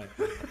Kanye.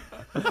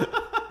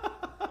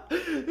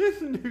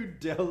 New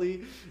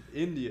Delhi,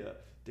 India.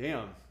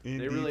 Damn,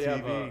 they really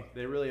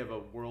have a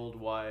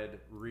worldwide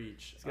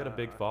reach. He's got a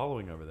big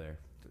following over there.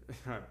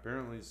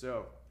 Apparently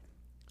so.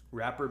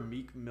 Rapper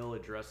Meek Mill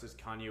addresses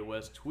Kanye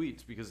West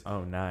tweets because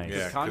Nice.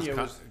 Yeah, Kanye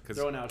was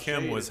throwing out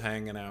Kim shade. was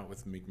hanging out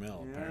with Meek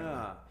Mill. Apparently.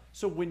 Yeah.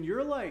 So when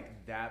you're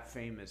that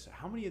famous,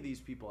 how many of these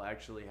people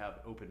actually have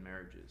open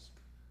marriages?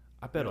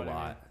 I bet You a know what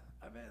I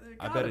lot. mean? there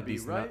I gotta bet a be,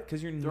 decent right? amount,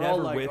 'cause you're They're never all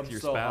like, with I'm your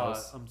so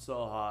spouse. Hot, I'm so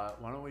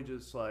hot. Why don't we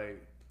just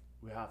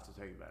we have to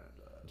take advantage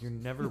of that? You're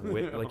never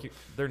with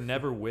they're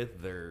never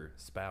with their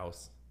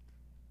spouse.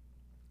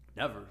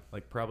 Never.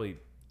 Probably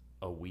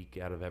a week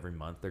out of every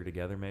month they're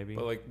together, maybe.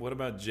 But what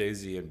about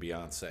Jay-Z and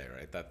Beyonce,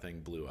 right? That thing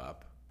blew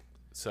up.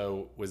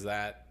 So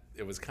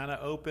it was kind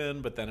of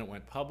open, but then it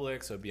went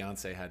public, so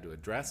Beyonce had to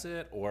address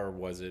it, or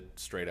was it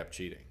straight up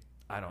cheating?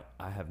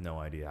 I have no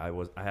idea.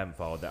 I haven't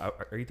followed that.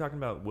 Are you talking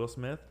about Will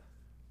Smith?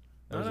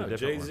 Or was it a No,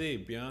 different one?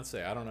 Jay-Z,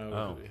 Beyonce. I don't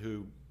know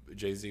who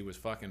Jay-Z was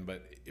fucking,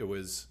 but it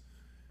was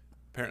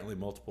apparently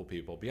multiple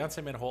people.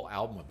 Beyonce made a whole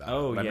album about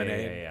it.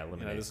 Lemonade. Yeah.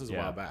 Lemonade. This is a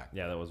while back.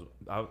 Yeah, that was.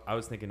 I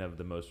was thinking of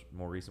the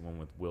more recent one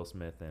with Will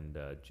Smith and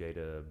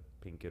Jada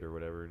Pinkett or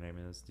whatever her name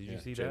is. Did you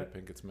see Jada that?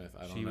 Pinkett Smith.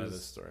 I don't know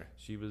this story.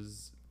 She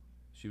was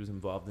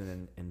involved in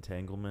an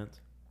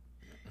entanglement.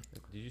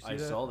 Did you see that? I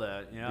saw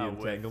that. Yeah, The with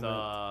entanglement?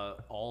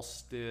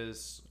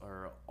 Allstis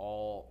or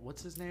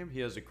what's his name? He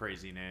has a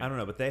crazy name. I don't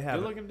know, but they have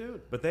Good-looking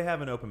dude. But they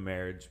have an open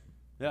marriage.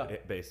 Yeah.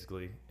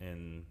 Basically,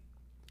 and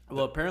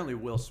Well, apparently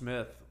Will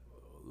Smith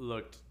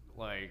looked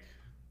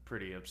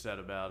pretty upset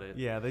about it.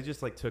 yeah, they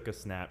just took a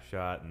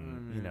snapshot,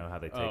 and you know how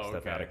they take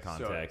stuff out of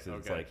context. So,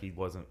 It's okay. he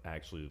wasn't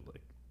actually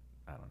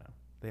I don't know.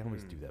 They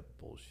always do that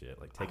bullshit.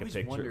 Take a always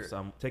picture wonder-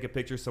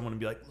 of someone and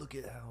be like, look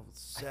at how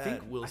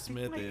sad Will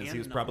Smith my is. aunt He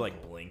was and probably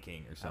uncle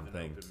blinking or Have an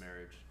something. open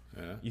marriage.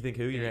 Yeah. You think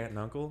who? Your aunt and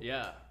uncle?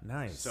 Yeah.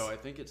 Nice. So I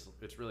think it's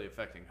really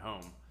affecting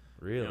home.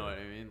 Really? You know what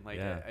I mean?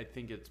 Yeah. I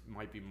think it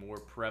might be more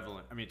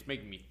prevalent. I mean, it's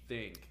making me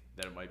think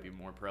that it might be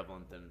more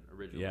prevalent than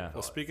originally Yeah. thought.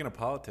 Well, speaking of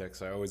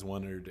politics, I always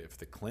wondered if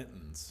the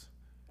Clintons,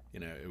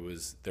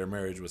 their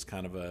marriage was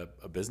kind of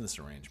a business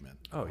arrangement.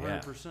 Oh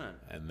yeah. 100%.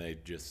 And they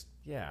just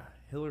Yeah.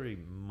 Hillary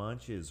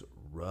munches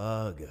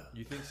rug.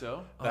 You think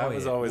so? That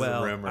was always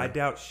a rumor. I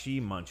doubt she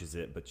munches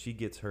it, but she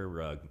gets her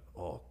rug.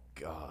 Oh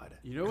God.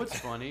 You know what's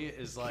funny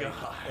is God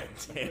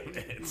damn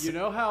it. you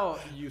know how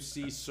you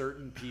see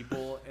certain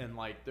people and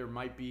there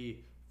might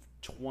be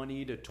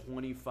 20 to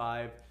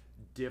 25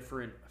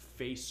 different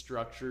face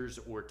structures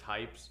or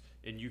types,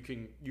 and you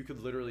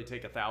could literally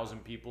take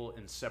 1,000 people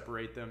and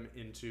separate them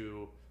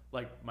into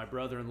my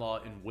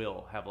brother-in-law and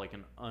Will have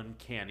an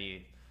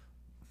uncanny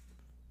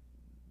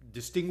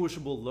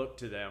distinguishable look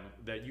to them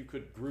that you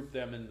could group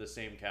them in the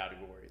same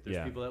category. There's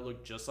Yeah. people that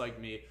look just like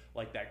me,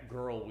 like that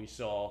girl we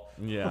saw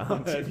Yeah,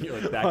 on TV,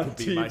 that on could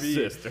be my TV.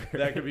 sister.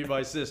 That could be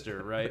my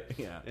sister, right?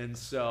 Yeah. And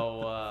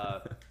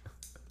so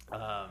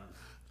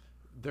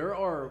there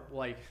are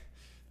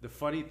the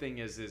funny thing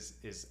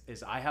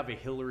is I have a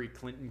Hillary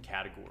Clinton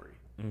category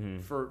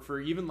for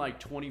even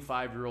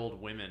 25-year-old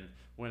women.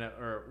 When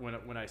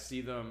I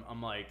see them,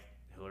 I'm like,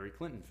 Hillary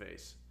Clinton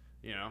face.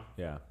 Yeah.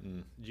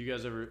 Do you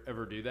guys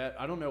ever do that?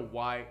 I don't know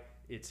why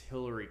it's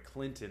Hillary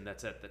Clinton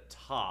that's at the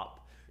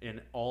top in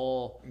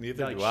all.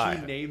 Neither do I.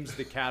 She names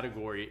the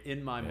category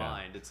in my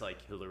mind. It's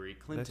Hillary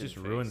Clinton. That just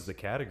face. ruins the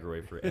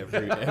category for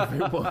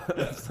everyone.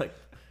 It's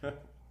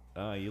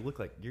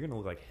you're gonna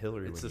look like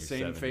Hillary. It's when the you're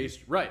same 70. face,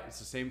 right? It's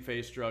the same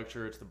face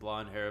structure. It's the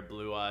blonde hair,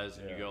 blue eyes,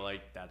 and you go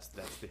that's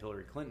the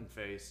Hillary Clinton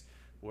face.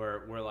 Where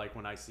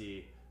when I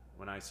see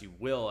when I see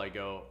Will, I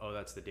go, oh,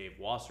 that's the Dave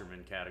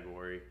Wasserman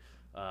category.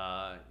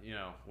 You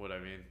know what I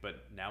mean?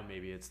 But now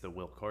maybe it's the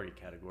Will Carty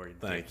category.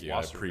 Thank Dave you. I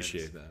Wasserman's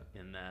appreciate that.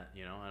 In that,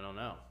 you know, I don't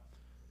know.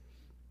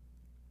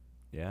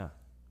 Yeah.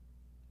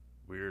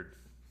 Weird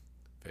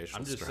facial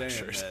I'm just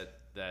structures. saying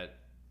that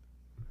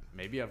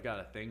maybe I've got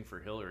a thing for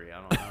Hillary.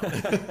 I don't know.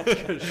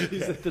 'Cause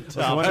she's at the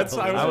top. I was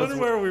wondering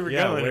where we were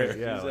going here.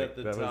 Yeah, She's at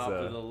the top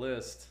of the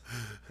list.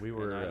 We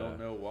were. And I don't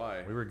know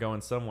why. We were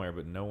going somewhere,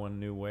 but no one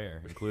knew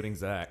where, including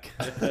Zach.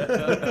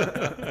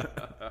 I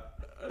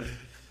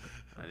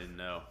didn't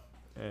know.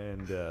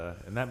 And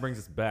that brings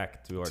us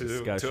back to our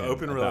discussion to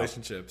open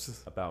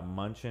relationships about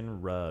Munchin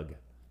Rug.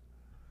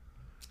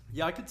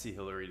 Yeah, I could see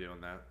Hillary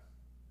doing that.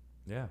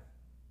 Yeah.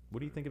 What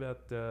do you think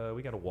about?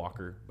 We got a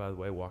walker, by the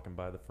way, walking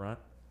by the front.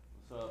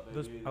 What's up,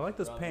 Those, baby? I like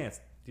those Robbie. pants.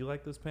 Do you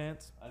like those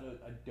pants? I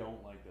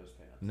don't like those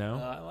pants. No.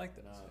 I like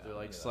that. No, they're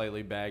like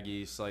slightly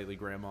baggy, slightly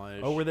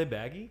grandma-ish. Oh, were they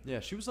baggy? Yeah,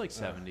 she was like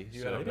 70.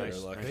 you So had a better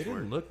nice, look. nice They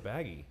didn't work. look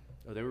baggy.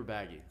 Oh, they were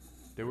baggy.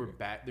 They were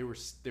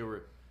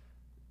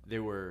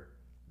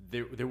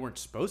they weren't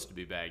supposed to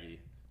be baggy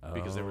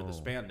because they were the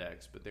Oh.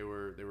 spandex, but they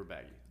were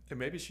baggy. And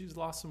maybe she's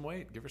lost some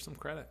weight. Give her some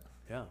credit.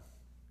 Yeah.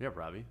 Yeah,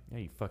 Robbie. Yeah,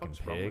 you fucking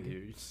What's wrong with pig. you?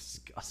 You're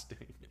disgusting.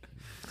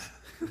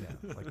 Yeah,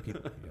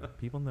 like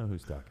people know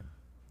who's talking.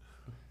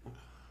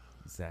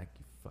 Zach,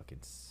 you fucking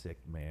sick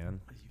man.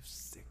 You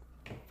sick.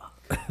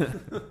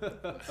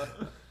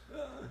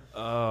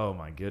 Oh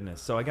my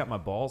goodness. So I got my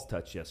balls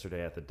touched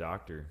yesterday at the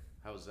doctor.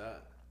 How was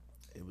that?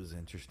 It was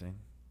interesting.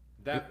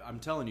 I'm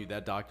telling you,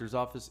 that doctor's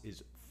office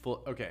is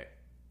full. Okay.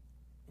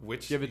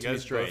 Which Give it you to me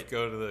guys straight. both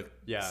go to the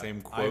Yeah,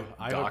 same quote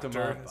I hooked him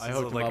doctor? up. Is I this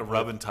hooked him like up a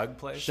rub with- and tug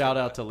place? Shout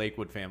out to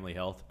Lakewood Family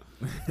Health.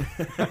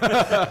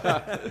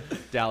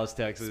 Dallas,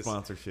 Texas.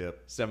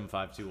 Sponsorship.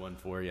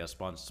 75214. Yeah,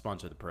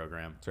 sponsor the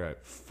program. That's right.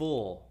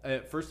 Full.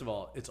 First of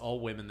all, it's all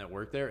women that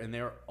work there, and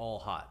they're all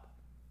hot.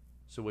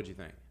 So what'd you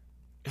think?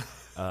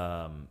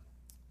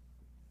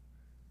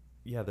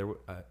 Yeah, there.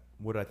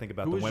 What did I think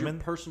about Who the was women?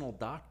 your personal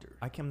doctor?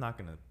 I'm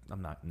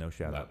not. No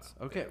shout outs.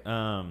 Okay.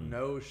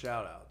 No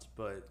shout outs,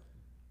 but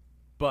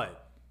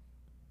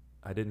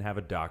I didn't have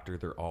a doctor.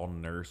 They're all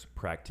nurse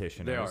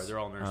practitioners. they are. They're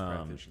all nurse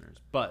practitioners.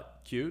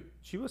 But cute.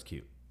 She was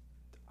cute,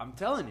 I'm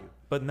telling you.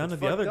 but none It's of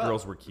the other fucked up.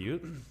 girls were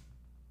cute.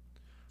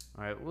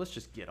 All right, well, let's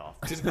just get off.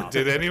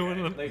 Did any of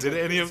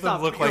them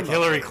Stop. look like Come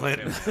on. Hillary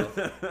Clinton?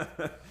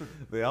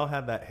 They all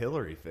had that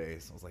Hillary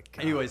face. I was like,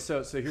 God. Anyway,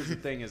 so here's the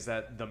thing: is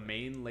that the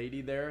main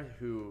lady there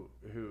who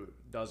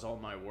does all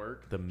my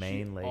work? The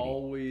main she lady.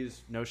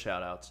 always, no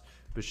shout outs,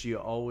 but she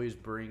always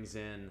brings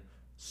in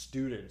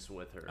students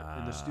with her,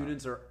 and the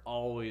students are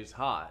always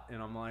hot.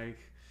 And I'm like,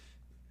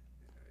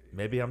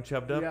 maybe I'm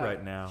chubbed up yeah,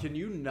 right now. Can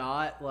you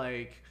not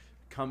like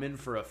come in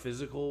for a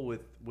physical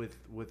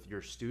with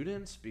your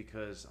students,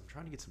 because I'm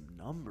trying to get some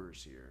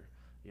numbers here,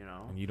 you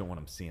know? And you don't want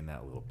them seeing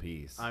that little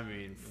piece. I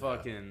mean,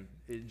 fucking,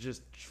 it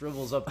just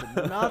shrivels up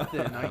to nothing.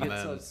 I get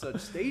Man.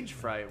 such stage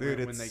fright Dude,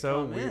 when it's they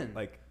so come weird. in.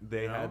 Like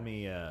they you know? had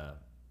me,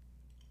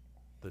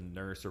 the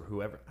nurse or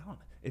whoever. I don't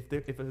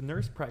know if a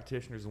nurse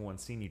practitioner is the one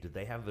seeing you. Did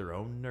they have their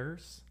own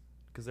nurse?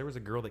 Because there was a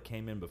girl that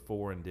came in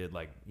before and did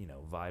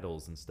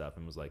vitals and stuff,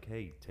 and was like,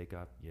 "Hey, take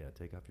off your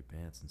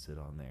pants and sit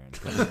on there."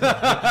 And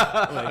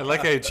I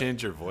like how you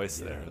changed your voice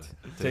there.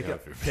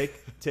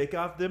 take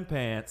off them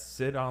pants,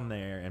 sit on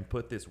there, and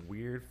put this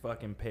weird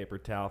fucking paper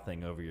towel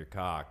thing over your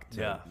cock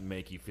to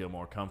make you feel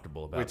more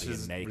comfortable about Which being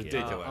is naked.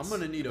 ridiculous. I'm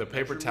gonna need The a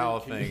paper measurement. towel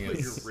Can thing you put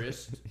is- your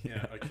wrist.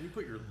 Can you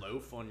put your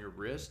loaf on your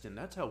wrist? And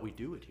that's how we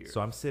do it here.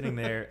 So I'm sitting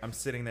there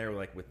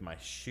like with my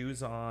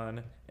shoes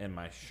on and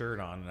my shirt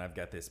on, and I've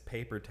got this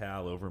paper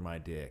towel over my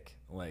dick,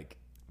 like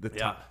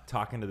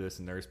talking to this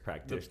nurse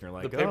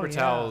practitioner. The paper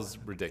towel is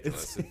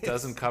ridiculous. It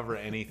doesn't cover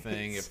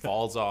anything. It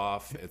falls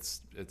off.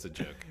 It's a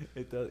joke.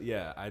 It does.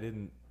 Yeah, I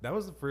didn't. That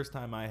was the first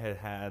time I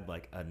had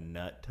like a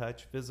nut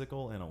touch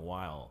physical in a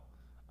while.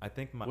 I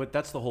think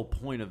that's the whole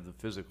point of the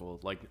physical.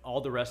 Like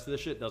all the rest of the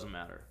shit doesn't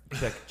matter.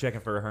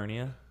 checking for a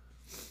hernia.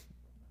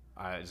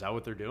 Is that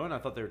what they're doing? I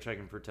thought they were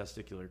checking for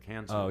testicular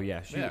cancer. Oh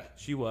yeah,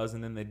 she was,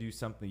 and then they do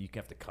something. You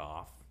have to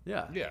cough.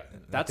 Yeah.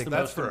 That's the the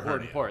most for a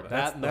important hernia. part.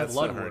 That's- That and the that's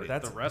blood the work. hernia.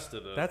 The rest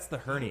of the. That's the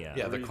hernia.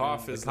 Yeah, the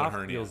cough is the cough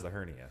hernia. feels the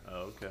hernia.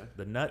 Oh, okay.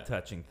 The nut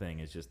touching thing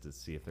is just to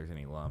see if there's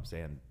any lumps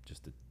and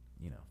just to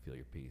feel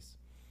your piece.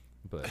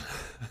 But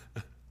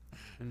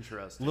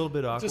Interesting. a little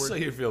bit awkward. Just so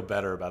you feel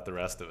better about the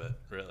rest of it,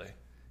 really.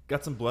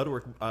 Got some blood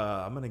work.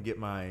 I'm getting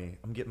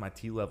my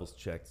T levels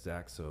checked,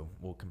 Zach. So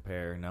we'll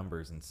compare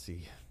numbers and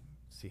see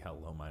how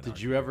low mine are.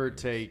 Did you ever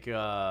take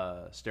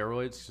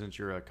steroids since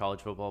you're a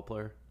college football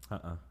player?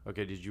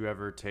 Okay. Did you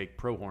ever take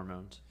pro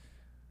hormones?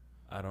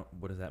 I don't.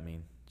 What does that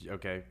mean?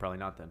 Okay, probably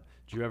not then.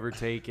 Did you ever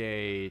take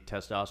a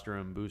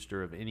testosterone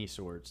booster of any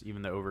sorts,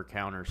 even the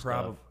over-counter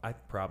stuff?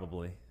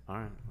 Probably. All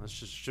right, that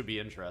should be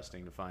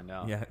interesting to find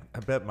out. Yeah, I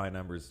bet my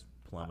numbers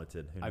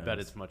plummeted. Who I bet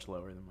knows? it's much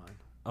lower than mine.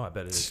 Oh, I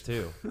bet it is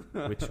too.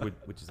 which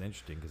is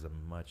interesting because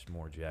I'm much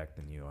more jacked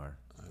than you are.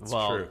 That's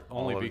well, true.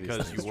 only All of these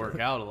because things you are work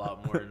true. out a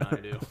lot more than I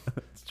do.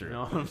 It's true. You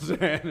know what I'm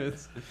saying?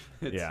 It's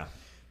Yeah.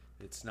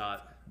 It's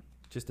not.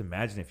 Just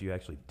imagine if you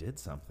actually did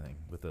something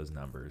with those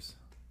numbers.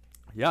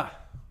 Yeah,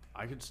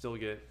 I could still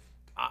get.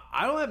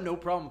 I don't have no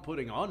problem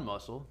putting on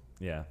muscle.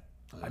 Yeah.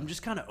 I'm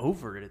just kind of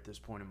over it at this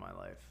point in my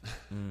life.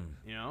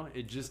 You know,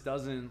 it just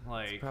doesn't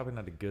like. It's probably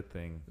not a good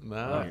thing. No,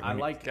 I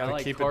like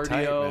keep cardio. it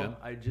tight, man.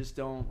 I just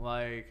don't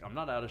like. I'm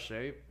not out of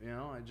shape. You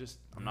know,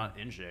 I'm not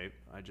in shape.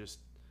 I just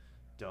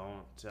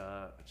don't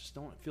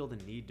feel the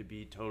need to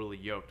be totally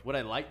yoked. What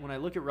I like when I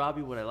look at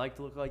Robbie, would I like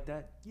to look like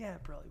that? Yeah, I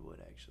probably would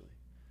actually.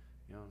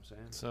 You know what I'm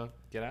saying? So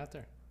get out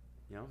there.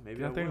 You know, maybe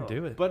Get out I there will. and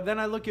do it. But then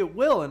I look at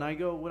Will and I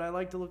go, would I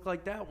like to look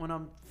like that when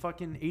I'm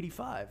fucking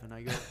 85? And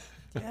I go,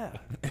 yeah,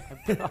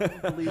 I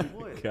probably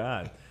would.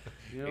 God.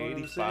 You know what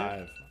I'm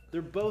saying?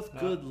 They're both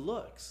good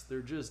looks.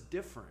 They're just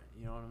different.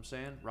 You know what I'm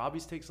saying?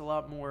 Robbie's takes a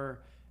lot more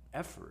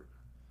effort.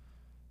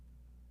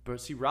 But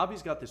see,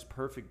 Robbie's got this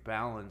perfect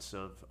balance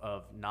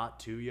of not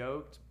too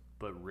yoked,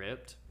 but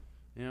ripped.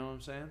 You know what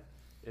I'm saying?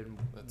 And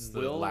That's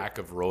the lack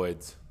of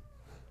roids.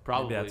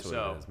 Probably Maybe that's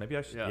so. what it is. Maybe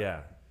I should.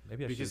 Yeah.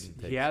 Maybe I should. Because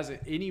he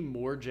hasn't any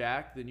more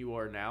jack than you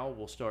are now.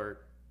 We'll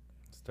start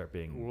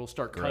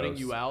cutting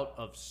you out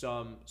of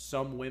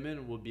some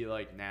women will be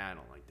like, nah, I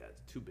don't like that.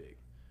 It's too big.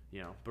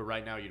 You know, but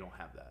right now you don't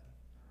have that.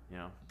 You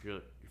know,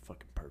 you're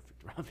fucking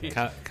perfect, Robbie.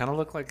 Kind of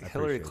look like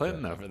Hillary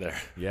Clinton over there.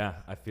 Yeah,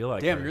 I feel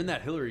like. Damn, you're in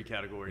that Hillary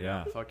category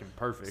now. Fucking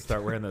perfect.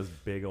 Start wearing those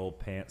big old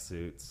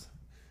pantsuits.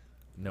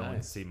 No one can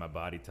Nice. see my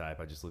body type.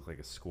 I just look like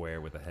a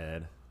square with a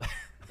head.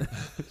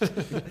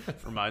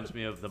 Reminds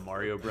me of the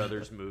Mario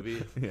Brothers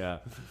movie. Yeah.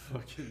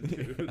 Fucking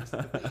dudes.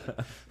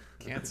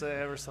 Can't say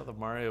I ever saw the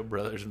Mario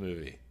Brothers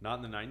movie.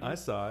 Not in the 90s? I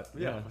saw it.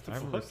 Yeah, Yeah, what the I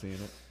remember fuck? seeing it.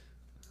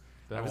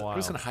 I Been was, a while. I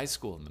was in high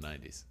school in the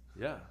 90s.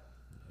 Yeah.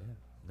 Yeah,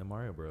 the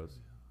Mario Bros.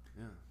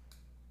 Yeah.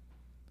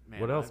 Man,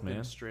 What else, I've been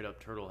man? straight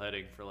up turtle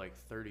heading for like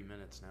 30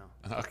 minutes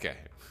now. Okay.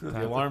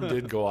 The alarm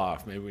did go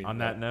off. Maybe we On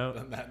that note,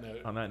 on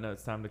that note.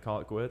 it's time to call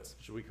it quits.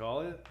 Should we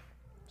call it?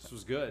 This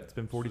was good. It's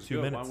been 42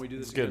 Why minutes. don't we do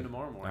this It's again good.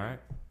 tomorrow All morning? right.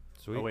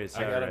 Sweet. Oh, wait, I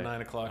got Saturday. at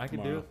 9 o'clock I can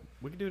tomorrow. do it.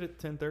 We can do it at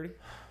 10:30.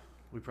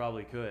 We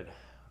probably could.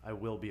 I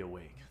will be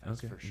awake.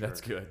 That's for sure. That's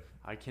good.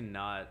 I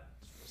cannot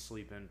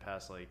sleep in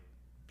past like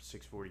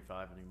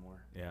 6:45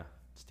 anymore. Yeah.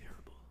 It's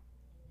terrible.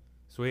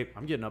 Sweet.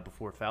 I'm getting up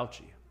before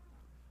Fauci.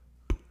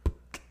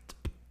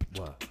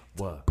 What?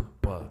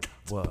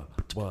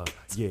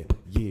 Yeah.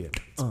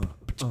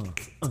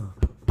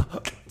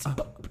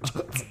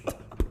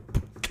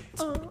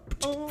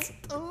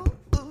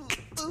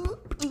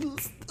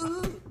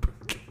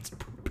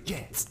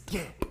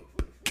 Yeah.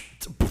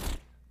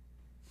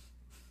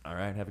 All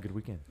right. Have a good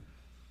weekend.